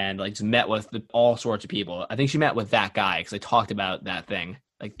and like just met with all sorts of people. I think she met with that guy because they talked about that thing,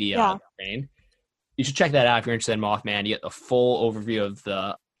 like the crane. You should check that out if you're interested in Mothman. You get a full overview of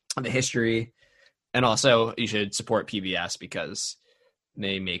the history, and also you should support PBS because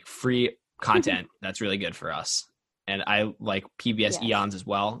they make free content that's really good for us. And I like PBS Eons as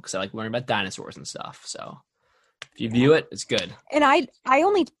well because I like learning about dinosaurs and stuff. So if you view it, it's good. And I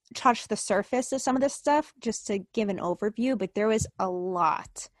only touched the surface of some of this stuff just to give an overview, but there was a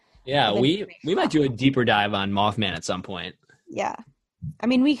lot. Yeah, we might do a deeper dive on Mothman at some point. Yeah. I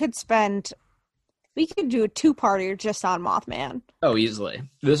mean, we could do a 2-parter just on Mothman. Oh, easily.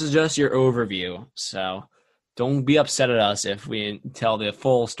 This is just your overview, so don't be upset at us if we tell the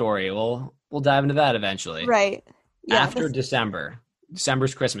full story. We'll dive into that eventually. Right. Yeah, after December.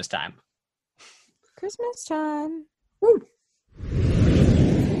 December's Christmas time. Christmas time. Woo.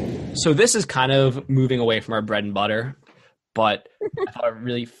 So this is kind of moving away from our bread and butter, but I thought it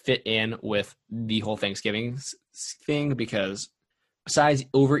really fit in with the whole Thanksgiving thing because besides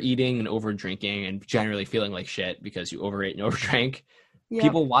overeating and over drinking and generally feeling like shit because you overate and overdrank,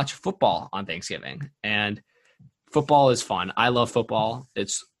 people watch football on Thanksgiving, and football is fun. I love football.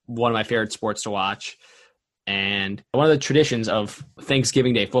 It's one of my favorite sports to watch. And one of the traditions of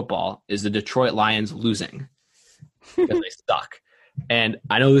Thanksgiving Day football is the Detroit Lions losing because they suck. And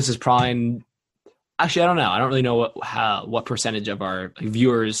I know this is probably actually I don't know. I don't really know what percentage of our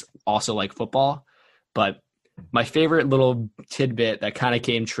viewers also like football, but my favorite little tidbit that kind of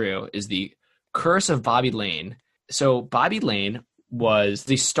came true is the curse of Bobby Lane. So Bobby Lane was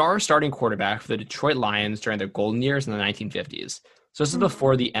the star starting quarterback for the Detroit Lions during their golden years in the 1950s. So this is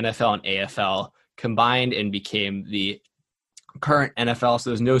before the NFL and AFL combined and became the current NFL. So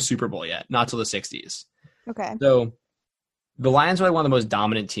there's no Super Bowl yet, not till the 60s. Okay. So the Lions were like one of the most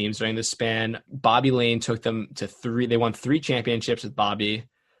dominant teams during this span. Bobby Lane took them to 3. They won 3 championships with Bobby.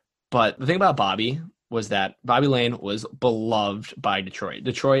 But the thing about Bobby was that Bobby Lane was beloved by Detroit.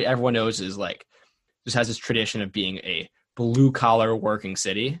 Detroit, everyone knows, is like just has this tradition of being a blue collar working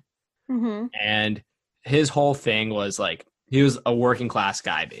city. Mm-hmm. And his whole thing was like he was a working class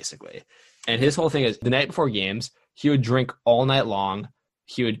guy basically. And his whole thing is the night before games, he would drink all night long.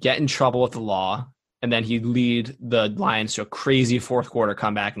 He would get in trouble with the law. And then he'd lead the Lions to a crazy fourth quarter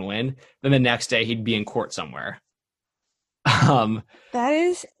comeback and win. Then the next day he'd be in court somewhere. That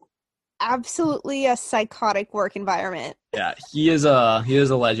is absolutely a psychotic work environment. Yeah, he is a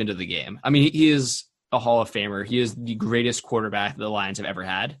legend of the game. I mean, he is a Hall of Famer. He is the greatest quarterback the Lions have ever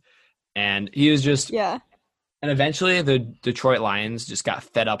had. And he is just And eventually the Detroit Lions just got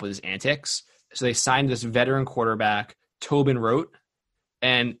fed up with his antics. So they signed this veteran quarterback, Tobin Rote,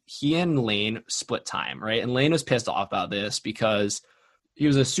 and he and Lane split time, right? And Lane was pissed off about this because he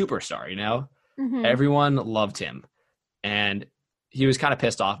was a superstar, you know? Mm-hmm. Everyone loved him. And he was kind of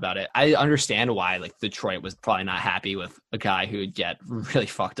pissed off about it. I understand why like Detroit was probably not happy with a guy who would get really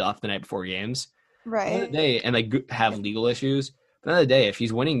fucked up the night before games. Right. At the end of the day, and like have legal issues. But at the end of the day, if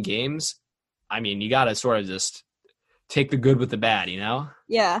he's winning games, I mean, you got to sort of just take the good with the bad, you know?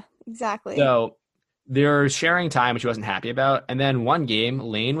 Yeah, exactly. So they're sharing time, which he wasn't happy about. And then one game,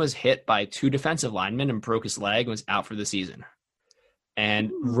 Lane was hit by 2 defensive linemen and broke his leg and was out for the season.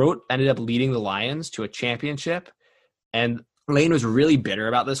 And Rote ended up leading the Lions to a championship. And Lane was really bitter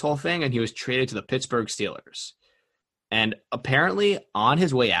about this whole thing, and he was traded to the Pittsburgh Steelers. And apparently, on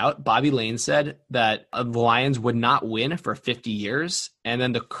his way out, Bobby Lane said that the Lions would not win for 50 years, and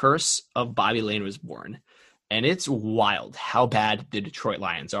then the curse of Bobby Lane was born. And it's wild how bad the Detroit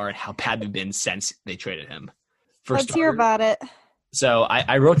Lions are and how bad they've been since they traded him. Let's hear about it. So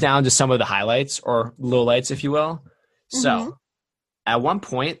I wrote down just some of the highlights, or lowlights, if you will. So at one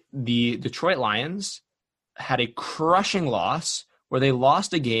point, the Detroit Lions had a crushing loss where they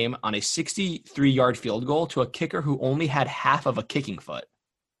lost a game on a 63-yard field goal to a kicker who only had half of a kicking foot.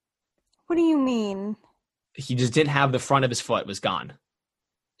 What do you mean? He just didn't have the front of his foot, was gone.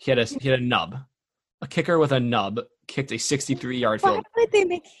 He had a nub. A kicker with a nub kicked a 63-yard field goal. Why did they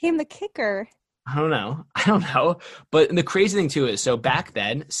make him the kicker? I don't know. But the crazy thing too is, so back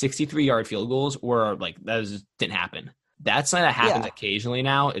then, 63-yard field goals were like, that just didn't happen. That's something that happens occasionally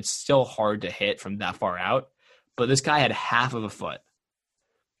now. It's still hard to hit from that far out. But this guy had half of a foot.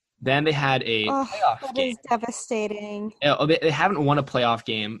 Then they had a playoff game. That is devastating. They haven't won a playoff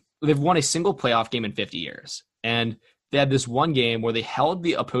game. They've won a single playoff game in 50 years. And they had this one game where they held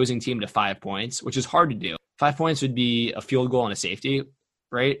the opposing team to 5 points, which is hard to do. 5 points would be a field goal and a safety,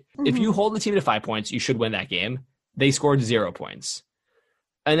 right? Mm-hmm. If you hold the team to 5 points, you should win that game. They scored 0 points.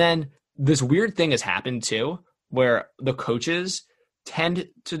 And then this weird thing has happened too, where the coaches tend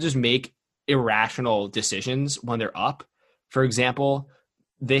to just make irrational decisions when they're up. For example,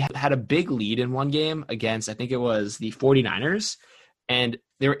 they had a big lead in one game against, I think it was the 49ers, and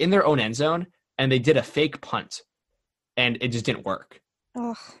they were in their own end zone, and they did a fake punt, and it just didn't work.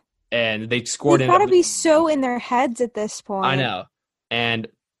 Ugh. And they scored. They've got to be so in their heads at this point. I know. And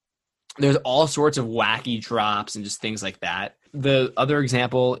there's all sorts of wacky drops and just things like that. The other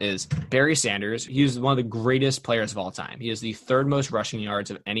example is Barry Sanders. He's one of the greatest players of all time. He has the 3rd most rushing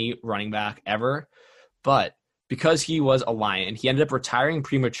yards of any running back ever. But because he was a Lion, he ended up retiring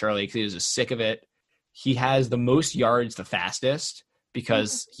prematurely because he was just sick of it. He has the most yards the fastest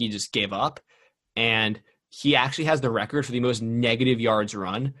because he just gave up. And he actually has the record for the most negative yards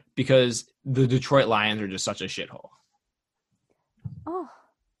run because the Detroit Lions are just such a shithole. Oh.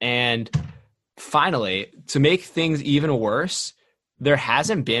 And finally, to make things even worse, there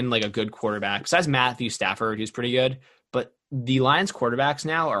hasn't been like a good quarterback besides Matthew Stafford, who's pretty good. But the Lions quarterbacks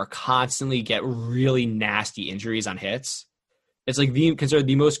now are constantly get really nasty injuries on hits. It's like considered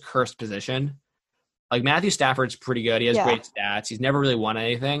the most cursed position. Like Matthew Stafford's pretty good. He has great stats. He's never really won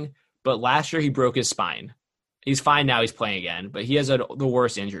anything. But last year he broke his spine. He's fine now. He's playing again, but he has the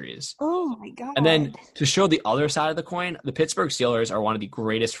worst injuries. Oh my God. And then to show the other side of the coin, the Pittsburgh Steelers are one of the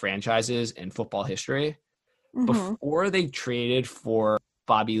greatest franchises in football history. Mm-hmm. Before they traded for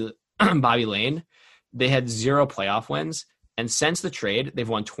Bobby Lane, they had 0 playoff wins. And since the trade, they've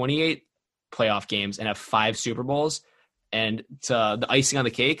won 28 playoff games and have 5 Super Bowls. And the icing on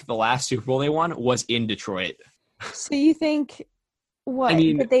the cake, the last Super Bowl they won was in Detroit. So you think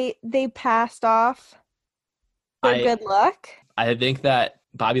that they passed off their good luck? I think that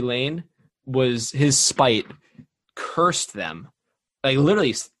Bobby Lane his spite cursed them. Like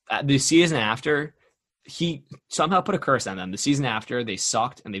literally the season after, he somehow put a curse on them. The season after, they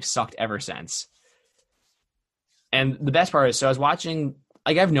sucked, and they've sucked ever since. And the best part is, so I was watching,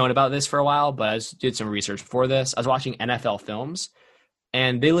 like I've known about this for a while, but I did some research before this. I was watching NFL films,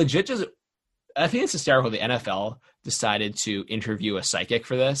 and they legit just, I think it's hysterical the NFL decided to interview a psychic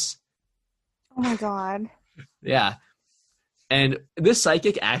for this. Oh my God. Yeah. And this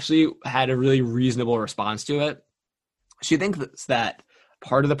psychic actually had a really reasonable response to it. She thinks that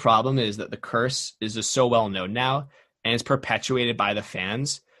part of the problem is that the curse is just so well known now, and it's perpetuated by the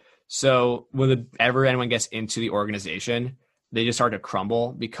fans. So whenever anyone gets into the organization, they just start to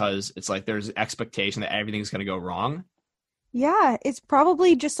crumble because it's like there's expectation that everything's going to go wrong. Yeah, it's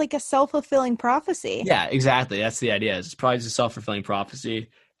probably just like a self-fulfilling prophecy. Yeah, exactly. That's the idea. It's probably just a self-fulfilling prophecy.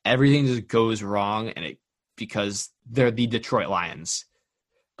 Everything just goes wrong, because they're the Detroit Lions.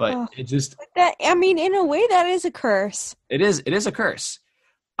 But it just... in a way, that is a curse. It is a curse.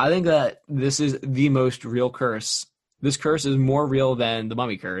 I think that this is the most real curse. This curse is more real than the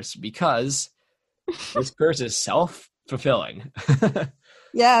mummy curse because this curse is self-fulfilling.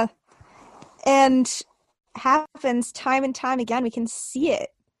 Yeah. And happens time and time again. We can see it.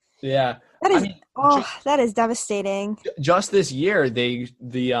 Yeah. That is devastating. Just this year,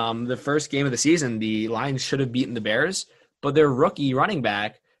 the first game of the season, the Lions should have beaten the Bears, but their rookie running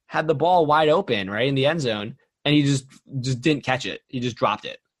back had the ball wide open, right in the end zone, and he just didn't catch it. He just dropped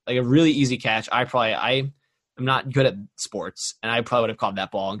it. like a really easy catch. I'm not good at sports, and I probably would have caught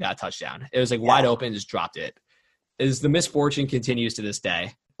that ball and got a touchdown. It was like wide open, just dropped it. The misfortune continues to this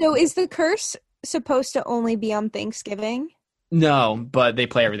day. So is the curse supposed to only be on Thanksgiving? No, but they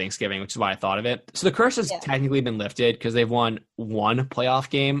play every Thanksgiving, which is why I thought of it. So the curse has technically been lifted because they've won one playoff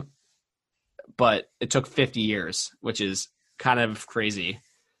game, but it took 50 years, which is kind of crazy.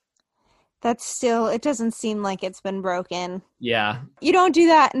 That's still, it doesn't seem like it's been broken. Yeah. You don't do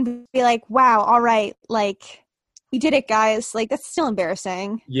that and be like, wow, all right, like, we did it, guys. Like, that's still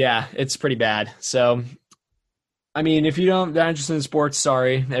embarrassing. Yeah, it's pretty bad. So, I mean, if you don't not interested in sports,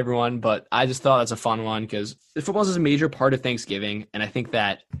 sorry, everyone, but I just thought that's a fun one because football is a major part of Thanksgiving, and I think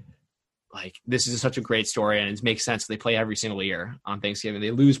that, like, this is such a great story, and it makes sense. They play every single year on Thanksgiving.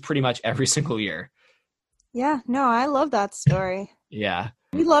 They lose pretty much every single year. Yeah, no, I love that story. Yeah.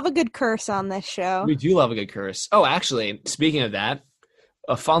 We love a good curse on this show. We do love a good curse. Oh, actually, speaking of that,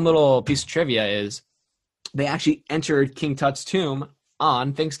 a fun little piece of trivia is they actually entered King Tut's tomb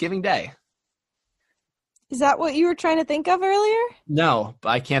on Thanksgiving Day. Is that what you were trying to think of earlier? No, but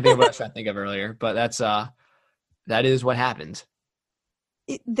I can't think of what I was trying to think of earlier, but that is what happened.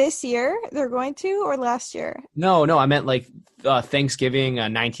 This year they're going to, or last year? No, I meant like Thanksgiving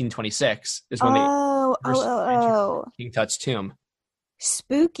 1926 is when they entered King Tut's tomb.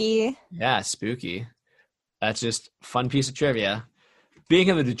 Spooky. Yeah, spooky. That's just a fun piece of trivia. Speaking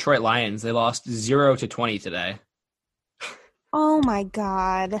of the Detroit Lions, they lost 0-20 today. Oh my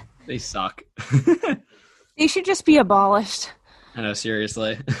God. They suck. They should just be abolished. I know,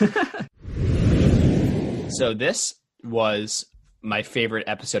 seriously. So this was my favorite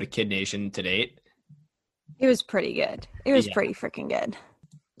episode of Kid Nation to date. It was pretty good. It was pretty freaking good.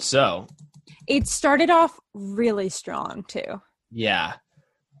 So. It started off really strong, too. Yeah.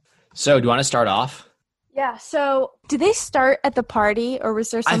 So, do you want to start off? Yeah, so did they start at the party, or was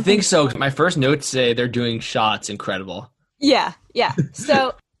there something? I think so. My first notes say they're doing shots. Incredible. Yeah.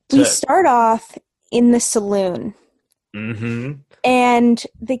 So, we start off in the saloon. Mm-hmm. And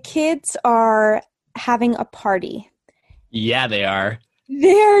the kids are having a party. Yeah, they are.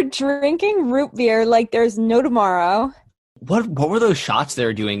 They're drinking root beer like there's no tomorrow. What were those shots they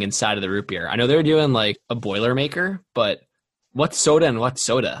were doing inside of the root beer? I know they were doing like a Boilermaker, but what's soda and what's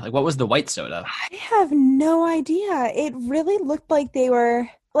soda? Like, what was the white soda? I have no idea. It really looked like they were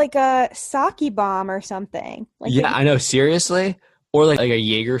like a sake bomb or something. Like yeah, I know. Seriously? Or like a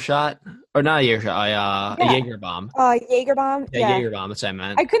Jaeger shot? Or not a Jaeger shot, a Jaeger bomb. Jaeger bomb? Yeah, Jaeger bomb. That's what I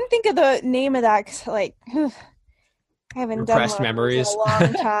meant. I couldn't think of the name of that because, like, I haven't done one memories in a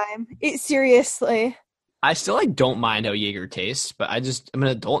long time. Seriously. I still like don't mind how Jaeger tastes, but I'm an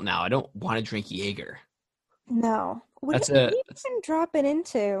adult now. I don't want to drink Jaeger. No. What do you even drop it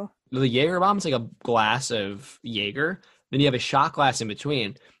into? The Jaeger bomb is like a glass of Jaeger. Then you have a shot glass in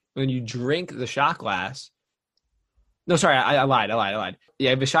between. When you drink the shot glass. No, sorry, I lied. Yeah, you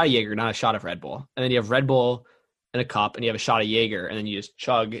have a shot of Jaeger, not a shot of Red Bull. And then you have Red Bull in a cup, and you have a shot of Jaeger, and then you just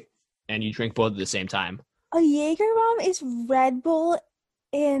chug, and you drink both at the same time. A Jaeger bomb is Red Bull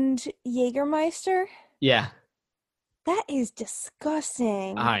and Jägermeister? Yeah. That is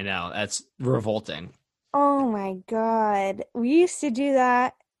disgusting. I know. That's revolting. Oh my God. We used to do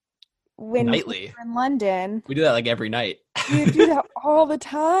that when nightly. We were in London. We do that like every night. You do that all the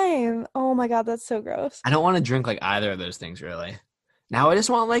time. Oh my God, that's so gross. I don't want to drink like either of those things really. Now I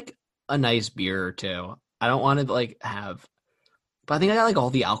just want like a nice beer or two. I don't want to like have, but I think I got like all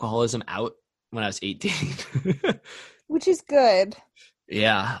the alcoholism out when I was 18. Which is good.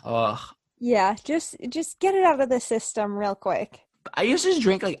 Yeah. Ugh. Yeah, just get it out of the system real quick. I used to just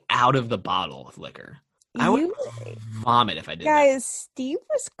drink like out of the bottle with liquor. I would vomit if I did guys, that. Steve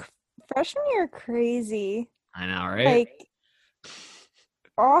was freshman year crazy. I know, right? Like,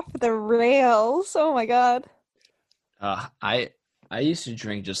 off the rails. Oh my God. I used to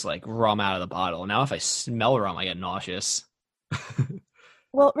drink just like rum out of the bottle. Now if I smell rum, I get nauseous.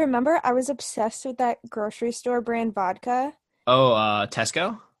 Well, remember, I was obsessed with that grocery store brand vodka. Oh,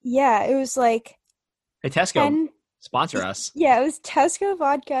 Tesco? Yeah, it was like... Hey, Tesco, sponsor us. Yeah, it was Tesco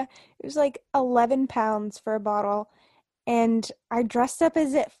vodka. It was like 11 pounds for a bottle. And I dressed up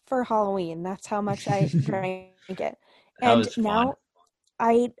as it for Halloween. That's how much I drank it. And now,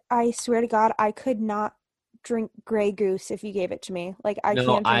 I swear to God, I could not drink Grey Goose if you gave it to me. Like, I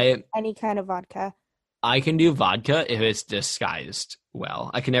can't drink any kind of vodka. I can do vodka if it's disguised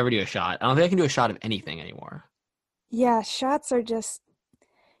well. I can never do a shot. I don't think I can do a shot of anything anymore. Yeah, shots are just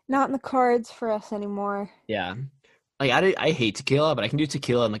not in the cards for us anymore. Yeah. Like, I hate tequila, but I can do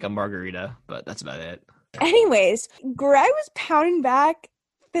tequila and like a margarita, but that's about it. Anyways, Greg was pounding back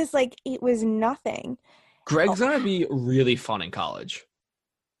this like it was nothing. Greg's gonna be really fun in college.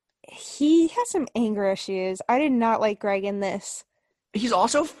 He has some anger issues. I did not like Greg in this. He's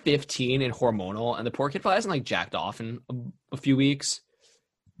also 15 and hormonal, and the poor kid probably hasn't like jacked off in a few weeks.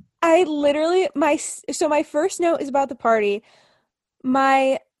 I literally my first note is about the party.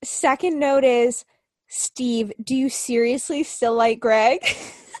 My second note is, Steve, do you seriously still like Greg?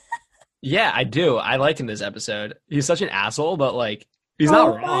 Yeah, I do. I liked him this episode. He's such an asshole, but like he's Oh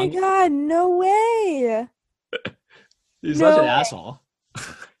not my wrong. God, no way. He's such No an way. asshole.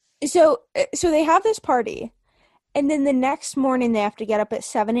 So they have this party, and then the next morning they have to get up at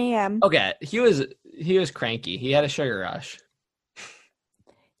 7 a.m. Okay, he was cranky. He had a sugar rush.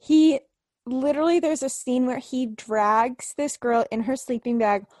 He literally, there's a scene where he drags this girl in her sleeping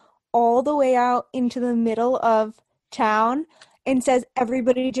bag all the way out into the middle of town and says,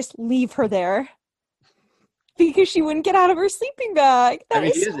 everybody just leave her there because she wouldn't get out of her sleeping bag. I That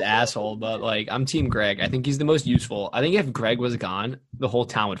mean, is he is an asshole, but like I'm Team Greg. I think he's the most useful. I think if Greg was gone, the whole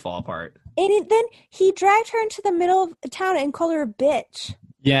town would fall apart. then he dragged her into the middle of town and called her a bitch.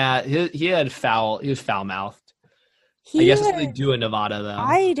 Yeah, he was foul mouthed. I He guess that's what they was- do in Nevada, though.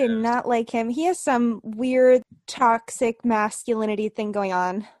 I did not like him. He has some weird toxic masculinity thing going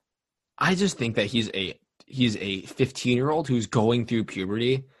on. I just think that he's a 15-year-old who's going through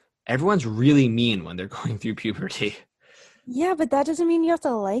puberty. Everyone's really mean when they're going through puberty. Yeah, but that doesn't mean you have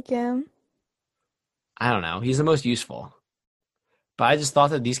to like him. I don't know. He's the most useful. But I just thought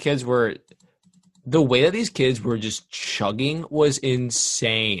that the way that these kids were just chugging was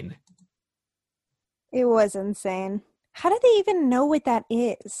insane. It was insane. How did they even know what that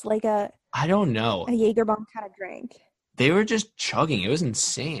is? Like a I don't know. Jaeger bomb kind of drink. They were just chugging. It was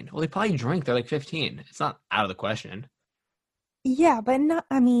insane. Well, they probably drink. They're like 15. It's not out of the question. Yeah, but not,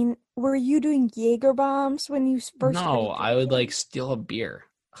 I mean, were you doing Jaeger bombs when you first No, started I would drinking? like steal a beer.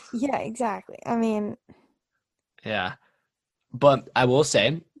 Yeah, exactly. I mean, Yeah. But I will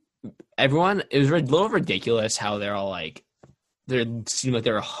say, it was a little ridiculous how they're all like, they seemed like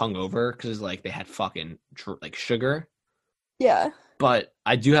they were hungover because like they had fucking like sugar. yeah. But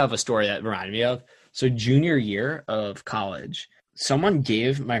I do have a story that reminded me of. So junior year of college, someone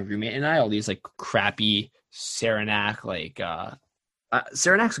gave my roommate and I all these like crappy Saranac,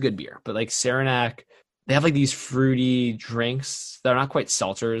 Saranac's a good beer, but like Saranac, they have like these fruity drinks. They're not quite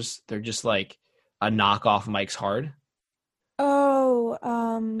seltzers. They're just like a knockoff Mike's Hard, Oh,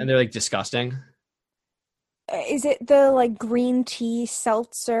 and they're like disgusting. is it the like green tea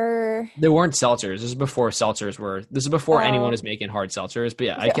seltzer? They weren't seltzers. This is before seltzers were. This is before anyone Oh, was making hard seltzers. But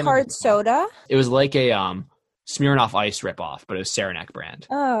yeah, is I it can't remember what hard they're called. soda? It was like a Smirnoff Ice ripoff, but it was Saranac brand.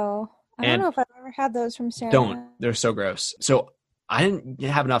 Oh, I don't And know if I've ever had those from don't. Sarah. They're so gross. So I didn't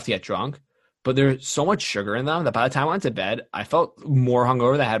have enough to get drunk, but there's so much sugar in them that by the time I went to bed, I felt more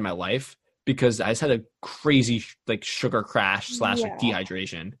hungover than I had in my life because I just had a crazy like sugar crash / like Yeah,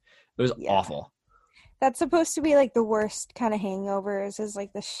 dehydration. It was yeah. awful. That's supposed to be like the worst kind of hangovers is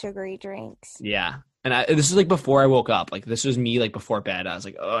like the sugary drinks. Yeah. And this is like before I woke up. Like this was me like before bed. I was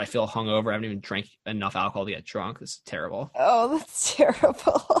like, oh, I feel hungover. I haven't even drank enough alcohol to get drunk. This is terrible. Oh, that's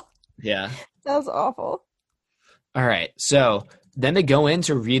terrible. Yeah. That was awful. All right. So then they go in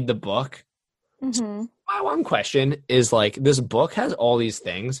to read the book. Hmm. My one question is like, this book has all these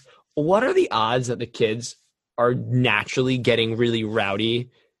things. What are the odds that the kids are naturally getting really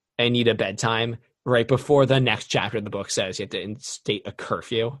rowdy and need a bedtime right before the next chapter of the book says you have to instate a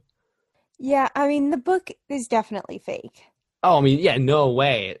curfew? Yeah, I mean, the book is definitely fake. Oh, I mean, yeah, no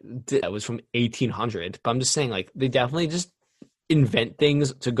way. That was from 1800. But I'm just saying, like, they definitely just invent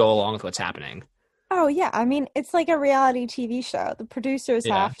things to go along with what's happening. Oh, yeah, I mean, it's like a reality TV show. The producers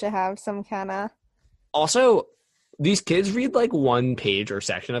Yeah. have to have some kind of. Also, these kids read like one page or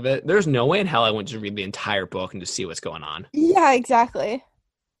section of it. There's no way in hell I wouldn't just read the entire book and just see what's going on. Yeah, exactly.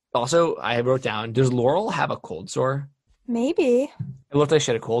 Also, I wrote down, does Laurel have a cold sore? Maybe. It looked like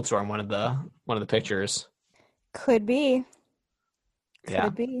she had a cold sore in one of the pictures. Could be. Yeah.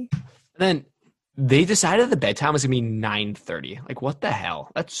 Could be. And then they decided the bedtime was gonna be 9:30. Like, what the hell?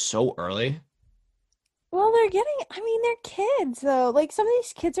 That's so early. Well, I mean, they're kids, though. Like, some of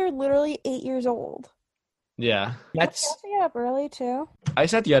these kids are literally 8 years old. Yeah. Don't they have to get up early, too? I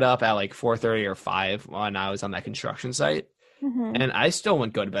set to get up at like 4:30 or 5 when I was on that construction site. Hmm. And I still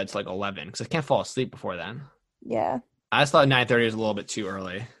wouldn't go to bed till like 11 because I can't fall asleep before then. Yeah. I just thought 9:30 was a little bit too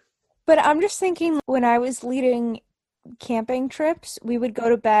early. But I'm just thinking when I was leading camping trips, we would go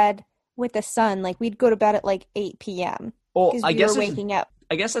to bed with the sun. Like, we'd go to bed at like 8 p.m. Well, because I we guess were waking up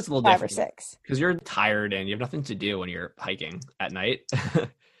I guess that's a little 5 or different 6. because you're tired and you have nothing to do when you're hiking at night.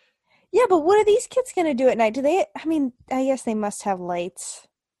 Yeah, but what are these kids gonna do at night? I mean, I guess they must have lights.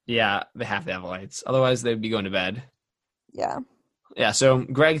 Yeah, they have to have lights. Otherwise, they'd be going to bed. Yeah. Yeah, so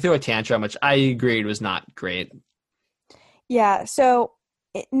Greg threw a tantrum, which I agreed was not great. Yeah, so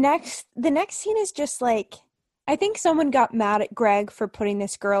the next scene is just like, I think someone got mad at Greg for putting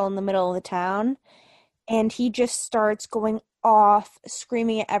this girl in the middle of the town, and he just starts going off,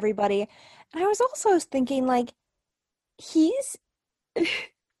 screaming at everybody. And I was also thinking, like, he's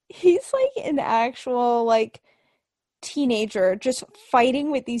he's like an actual like teenager just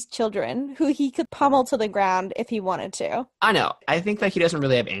fighting with these children who he could pummel to the ground if he wanted to. I know. I think that he doesn't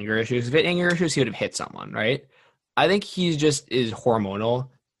really have anger issues. If he had anger issues, he would have hit someone, right? I think he just is hormonal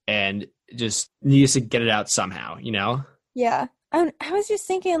and just needs to get it out somehow, you know? Yeah. I was just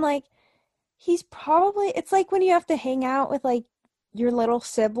thinking, like, he's probably, it's like when you have to hang out with, like, your little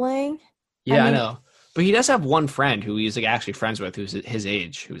sibling. I Yeah, I mean, know. But he does have one friend who he's like actually friends with who's his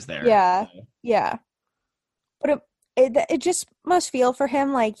age who's there. yeah, yeah. But it just must feel for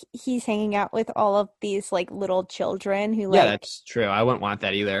him like he's hanging out with all of these, like, little children who, Yeah, like, that's true. I wouldn't want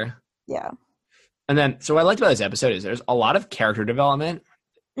that either. yeah. And then, so what I liked about this episode is there's a lot of character development.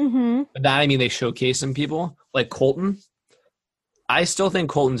 Mm-hmm. By that I mean they showcase some people, like Colton. I still think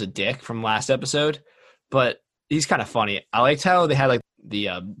Colton's a dick from last episode, but he's kind of funny. I liked how they had like the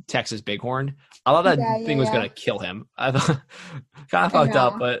Texas Bighorn. I thought that Yeah, thing yeah, was yeah. gonna kill him. I thought kind of I fucked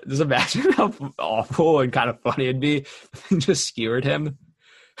up, know. but just imagine how awful and kind of funny it'd be if they just skewered him.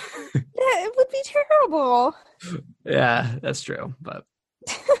 Yeah, it would be terrible. Yeah, that's true. But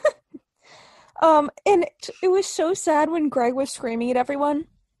And it was so sad when Greg was screaming at everyone.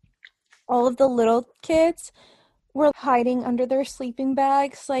 All of the little kids were hiding under their sleeping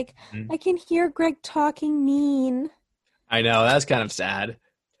bags. Like, I can hear Greg talking mean. I know that's kind of sad.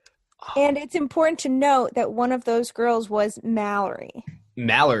 And it's important to note that one of those girls was Mallory.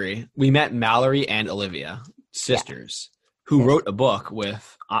 Mallory. We met Mallory and Olivia, Yeah, sisters, who wrote a book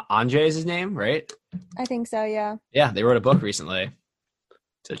with Andre is his name, right? I think so, yeah. Yeah, they wrote a book recently.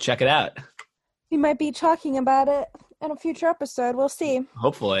 So check it out. We might be talking about it in a future episode. We'll see.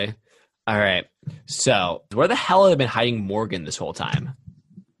 Hopefully. All right. So where the hell have they been hiding Morgan this whole time?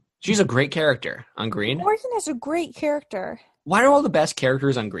 She's a great character on Green. Morgan is a great character. Why are all the best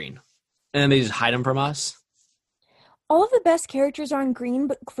characters on Green? And then they just hide them from us? All of the best characters are on Green,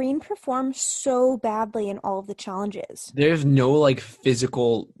 but Green performs so badly in all of the challenges. There's no like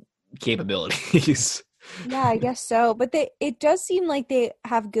physical capabilities. Yeah, I guess so. But it does seem like they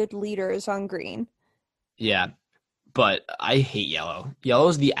have good leaders on Green. Yeah. But I hate Yellow.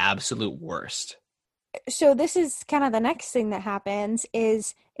 Yellow's the absolute worst. So this is kind of the next thing that happens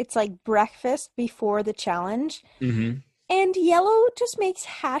is it's like breakfast before the challenge, Mm-hmm. and Yellow just makes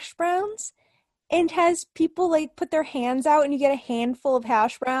hash browns and has people like put their hands out and you get a handful of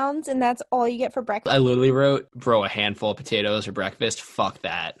hash browns and that's all you get for I breakfast. literally wrote, bro, a handful of potatoes for breakfast. Fuck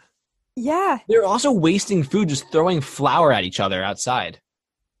that. Yeah, They're also wasting food just throwing flour at each other outside.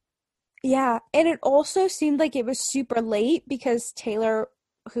 yeah. And it also seemed like it was super late because Taylor,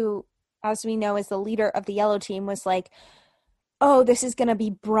 who, as we know, is the leader of the Yellow team, was like, oh, this is gonna be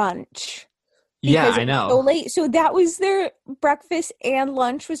brunch Yeah, because I it was so know. late. So that was their breakfast and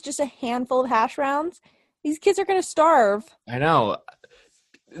lunch was just a handful of hash browns. These kids are gonna starve. I know.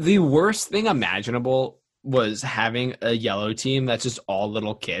 The worst thing imaginable was having a Yellow team that's just all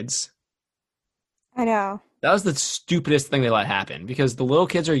little kids. I know. That was the stupidest thing they let happen because the little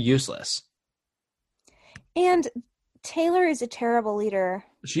kids are useless. And Taylor is a terrible leader.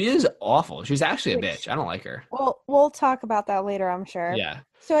 She is awful. She's actually a Which, bitch. I don't like her. well, we'll talk about that later, I'm sure. Yeah.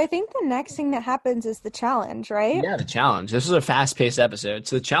 So I think the next thing that happens is the challenge, right? Yeah, the challenge. This was a fast-paced episode.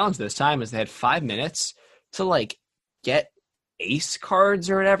 So the challenge this time is they had 5 minutes to like get ace cards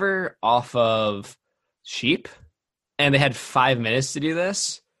or whatever off of sheep. And they had 5 minutes to do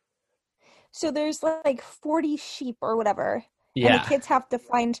this. So there's like 40 sheep or whatever, and the Yeah. kids have to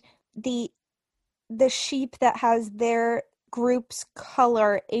find the the sheep that has their group's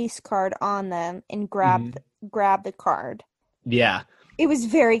color ace card on them and Mhm. grab the card. Yeah. It was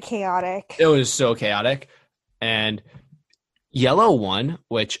very chaotic. It was so chaotic. And Yellow won,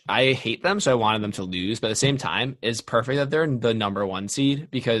 which I hate them, so I wanted them to lose. But at the same time, it's perfect that they're the number one seed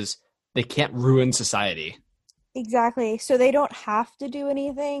because they can't ruin society. Exactly. So they don't have to do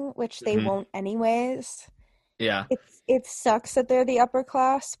anything, which they Mhm. won't anyways. Yeah. It sucks that they're the upper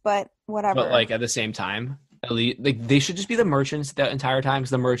class, but But whatever. like at the same time, at least like they should just be the merchants the entire time because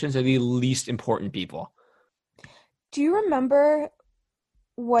the merchants are the least important people. Do you remember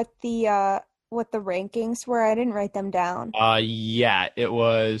what the rankings were? I didn't write them down. Yeah, it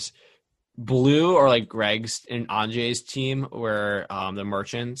was Blue or like Greg's and Anjay's team were the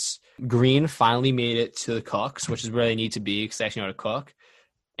merchants. Green finally made it to the cooks, which is where they need to be because they actually know how to cook.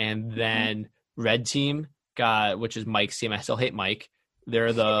 And then Red team which is Mike's team. I still hate Mike.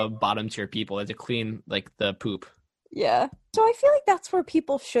 They're the bottom tier people. They have to clean like the poop. Yeah. So I feel like that's where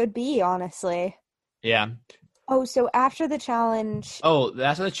people should be, honestly. Yeah. Oh, so after the challenge. Oh,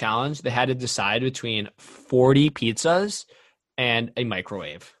 that's the challenge. They had to decide between 40 pizzas and a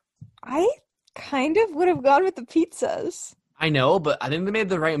microwave. I kind of would have gone with the pizzas. I know, but I think they made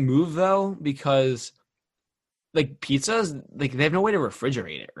the right move though, because like pizzas, like they have no way to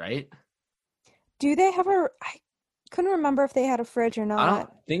refrigerate it, right? Do they have I couldn't remember if they had a fridge or I not. don't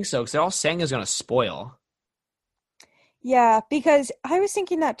think so, because they're all saying it's gonna spoil. Yeah, because I was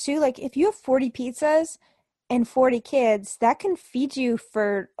thinking that too. Like, if you have 40 pizzas and 40 kids, that can feed you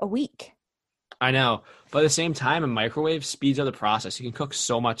for a week. I know, but at the same time, a microwave speeds up the process. You can cook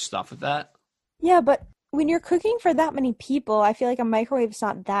so much stuff with that. Yeah, but when you're cooking for that many people, I feel like a microwave is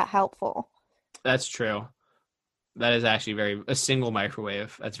not that helpful. That's true. That is actually a single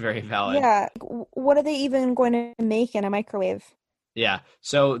microwave. That's very valid. Yeah, what are they even going to make in a microwave? Yeah.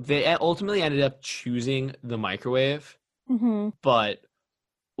 So they ultimately ended up choosing the microwave. Mm-hmm. But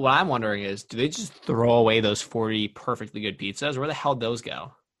what I'm wondering is, do they just throw away those 40 perfectly good pizzas? Where the hell did those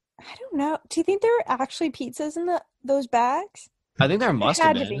go? I don't know. Do you think there were actually pizzas in those bags? I think there must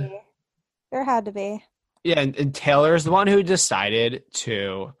have been. There had to be. Yeah, and Taylor's the one who decided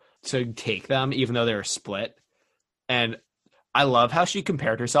to take them, even though they were split. And I love how she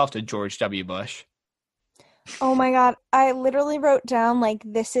compared herself to George W. Bush. Oh my God. I literally wrote down, like,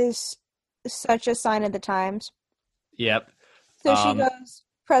 this is such a sign of the times. Yep. So she goes,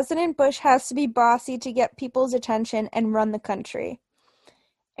 President Bush has to be bossy to get people's attention and run the country.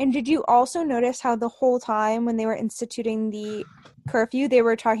 And did you also notice how the whole time when they were instituting the curfew, they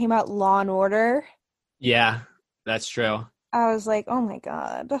were talking about law and order? Yeah, that's true. I was like, oh my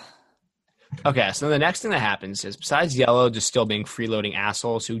God. Okay, so the next thing that happens is, besides Yellow just still being freeloading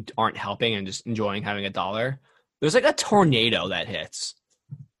assholes who aren't helping and just enjoying having $1, there's like a tornado that hits.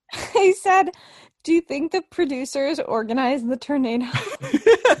 I said, do you think the producers organized the tornado?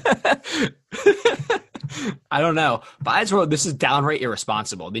 I don't know. But I just wrote, this is downright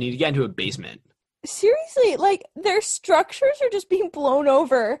irresponsible. They need to get into a basement. Seriously, like, their structures are just being blown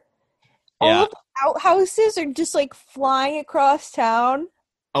over. Yeah. All of the outhouses are just, like, flying across town.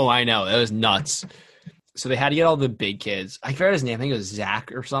 Oh, I know. That was nuts. So they had to get all the big kids. I forgot his name. I think it was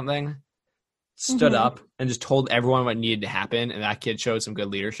Zach or something. Stood up and just told everyone what needed to happen, and that kid showed some good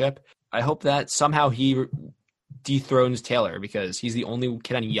leadership. I hope that somehow he dethrones Taylor, because he's the only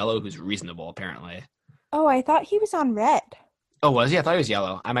kid on Yellow who's reasonable, apparently. Oh, I thought he was on Red. Oh, was he? I thought he was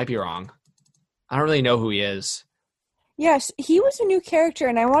Yellow. I might be wrong. I don't really know who he is. Yes, he was a new character,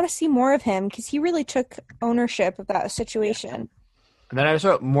 and I want to see more of him because he really took ownership of that situation. And then I just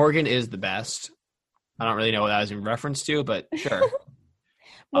wrote, Morgan is the best. I don't really know what that was in reference to, but sure.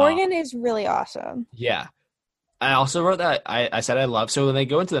 Morgan is really awesome. Yeah. I also wrote that I said I love, so when they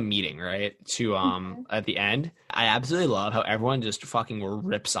go into the meeting, right, to at the end, I absolutely love how everyone just fucking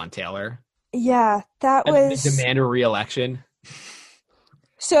rips on Taylor. Yeah, that was... They demand a re-election.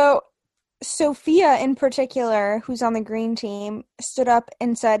 So Sophia in particular, who's on the green team, stood up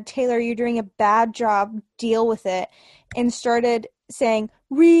and said, Taylor, you're doing a bad job, deal with it, and started saying,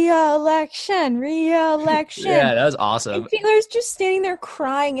 re-election. Yeah, that was awesome. And Taylor's just standing there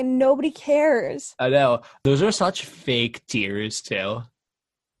crying and nobody cares. I know. Those are such fake tears, too.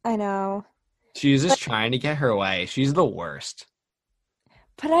 I know. She's just trying to get her way. She's the worst.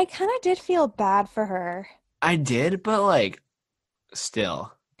 But I kind of did feel bad for her. I did, but, like,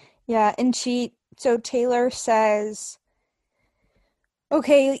 still. Yeah, and so Taylor says,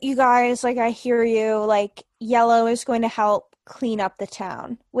 okay, you guys, like, I hear you, like, Yellow is going to help clean up the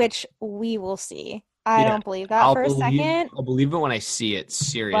town, which we will see. I don't believe that for a second. I'll believe it when I see it,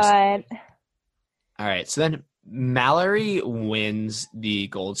 seriously. But... All right, so then Mallory wins the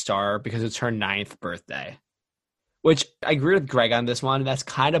Gold Star because it's her 9th birthday, which I agree with Greg on this one. That's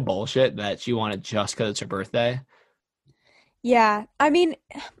kind of bullshit that she won it just because it's her birthday. Yeah, I mean,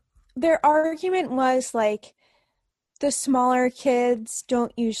 their argument was, like, the smaller kids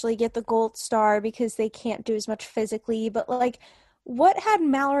don't usually get the Gold Star because they can't do as much physically, but, like, what had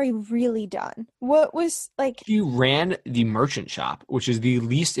Mallory really done? What was, like... She ran the merchant shop, which is the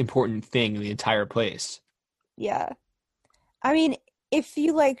least important thing in the entire place. Yeah. I mean, if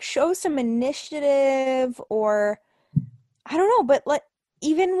you, like, show some initiative or... I don't know, but, like,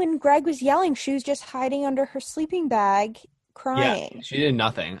 even when Greg was yelling, she was just hiding under her sleeping bag, crying. Yeah, she did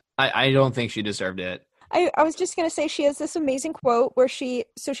nothing. I don't think she deserved it. I was just going to say she has this amazing quote where she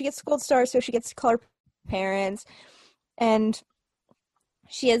gets the Gold Star, so she gets to call her parents, and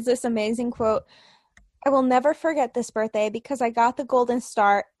she has this amazing quote I will never forget this birthday because I got the Golden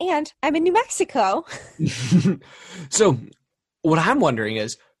Star and I'm in New Mexico. So what I'm wondering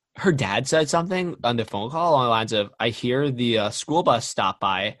is her dad said something on the phone call along the lines of, I hear the school bus stop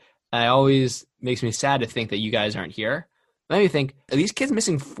by. And it always makes me sad to think that you guys aren't here. Let me think, are these kids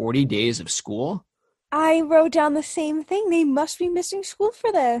missing 40 days of school? I wrote down the same thing. They must be missing school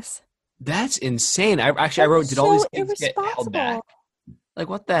for this. That's insane. I That's wrote, did all so these kids get held back? irresponsible. Like,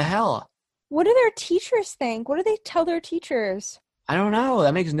 what the hell? What do their teachers think? What do they tell their teachers? I don't know.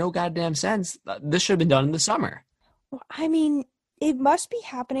 That makes no goddamn sense. This should have been done in the summer. Well, I mean, it must be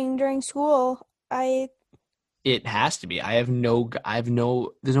happening during school. It has to be. There's no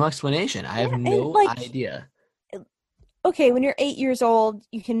explanation. I have no idea. Okay, when you're 8 years old,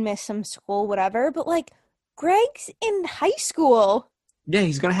 you can miss some school, whatever, but like, Greg's in high school. Yeah,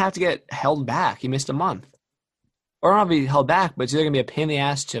 he's going to have to get held back. He missed a month. Or not be held back, but it's either going to be a pain in the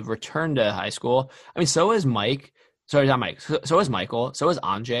ass to return to high school. I mean, so is Mike. Sorry, not Mike. So is Michael. So is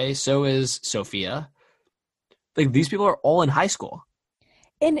Anjay. So is Sophia. Like, these people are all in high school.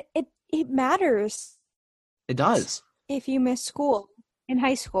 And it matters. It does. If you miss school in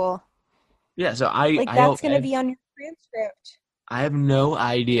high school. Yeah, so that's going to be on your transcript. I have no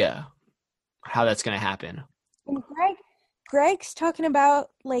idea how that's going to happen. And Greg's talking about,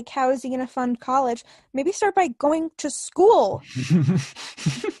 like, how is he going to fund college? Maybe start by going to school.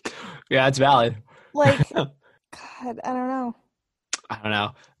 Yeah, it's valid. Like, God, I don't know.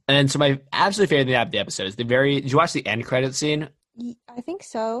 And then, so my absolute favorite thing about the episode is did you watch the end credit scene? I think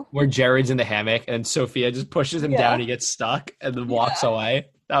so. Where Jared's in the hammock and Sophia just pushes him down, he gets stuck, and then walks away.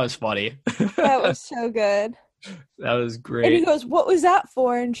 That was funny. That was so good. That was great. And he goes, "What was that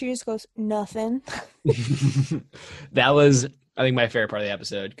for?" And she just goes, "Nothing." That was, I think, my favorite part of the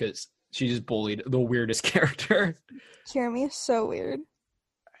episode because she just bullied the weirdest character. Jeremy is so weird.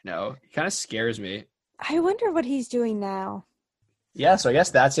 I know. He kind of scares me. I wonder what he's doing now. Yeah, so I guess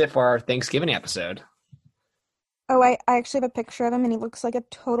that's it for our Thanksgiving episode. Oh, I actually have a picture of him, and he looks like a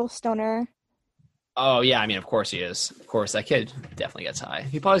total stoner. Oh, yeah, I mean, of course he is. Of course, that kid definitely gets high.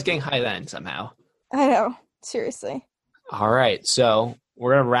 He probably was getting high then somehow. I know. Seriously. All right, so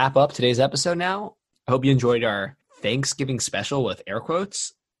we're going to wrap up today's episode now. I hope you enjoyed our Thanksgiving special with air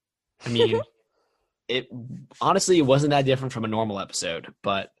quotes. I mean, it wasn't that different from a normal episode,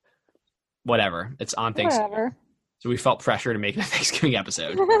 but whatever. It's on Thanksgiving. Whatever. So we felt pressure to make it a Thanksgiving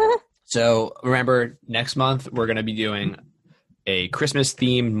episode. So remember, next month we're going to be doing a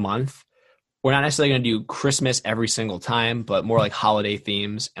Christmas-themed month. We're not necessarily going to do Christmas every single time, but more like holiday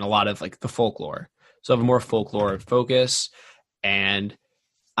themes and a lot of like the folklore. So have a more folklore focus. And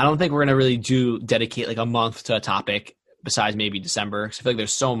I don't think we're going to really dedicate like a month to a topic besides maybe December. Because I feel like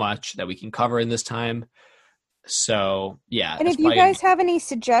there's so much that we can cover in this time. So, yeah. And if you guys have any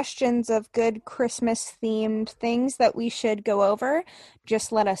suggestions of good Christmas themed things that we should go over,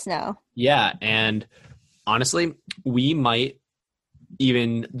 just let us know. Yeah. And honestly, we might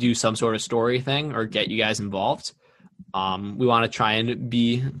even do some sort of story thing or get you guys involved. We want to try and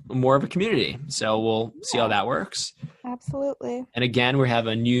be more of a community. So we'll see how that works. Absolutely. And again, we have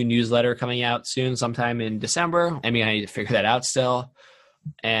a new newsletter coming out soon, sometime in December. I mean, I need to figure that out still.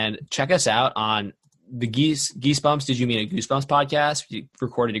 And check us out on the Geesebumps. Did You Mean a Goosebumps podcast? We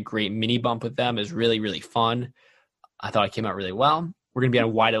recorded a great mini bump with them. It was really, really fun. I thought it came out really well. We're going to be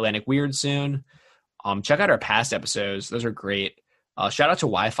on Wide Atlantic Weird soon. Check out our past episodes. Those are great. Shout out to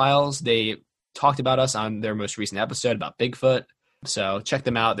Y-Files. They talked about us on their most recent episode about Bigfoot. So check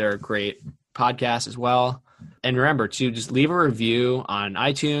them out. They're a great podcast as well. And remember to just leave a review on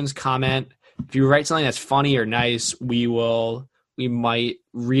iTunes, comment. If you write something that's funny or nice, we might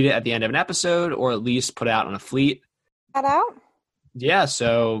read it at the end of an episode or at least put it out on a fleet. Shout out? Yeah,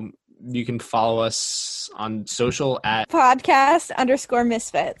 so you can follow us on social at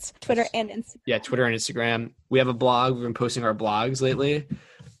podcast_misfits, Twitter and Instagram. Yeah, Twitter and Instagram. We have a blog. We've been posting our blogs lately.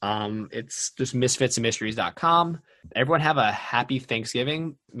 It's just misfitsandmysteries.com. Everyone have a happy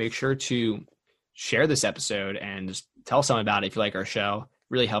Thanksgiving. Make sure to share this episode and just tell someone about it if you like our show. It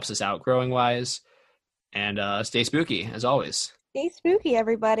really helps us out growing wise. And stay spooky as always. Stay spooky,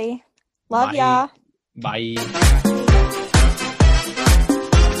 everybody. Love y'all. Bye.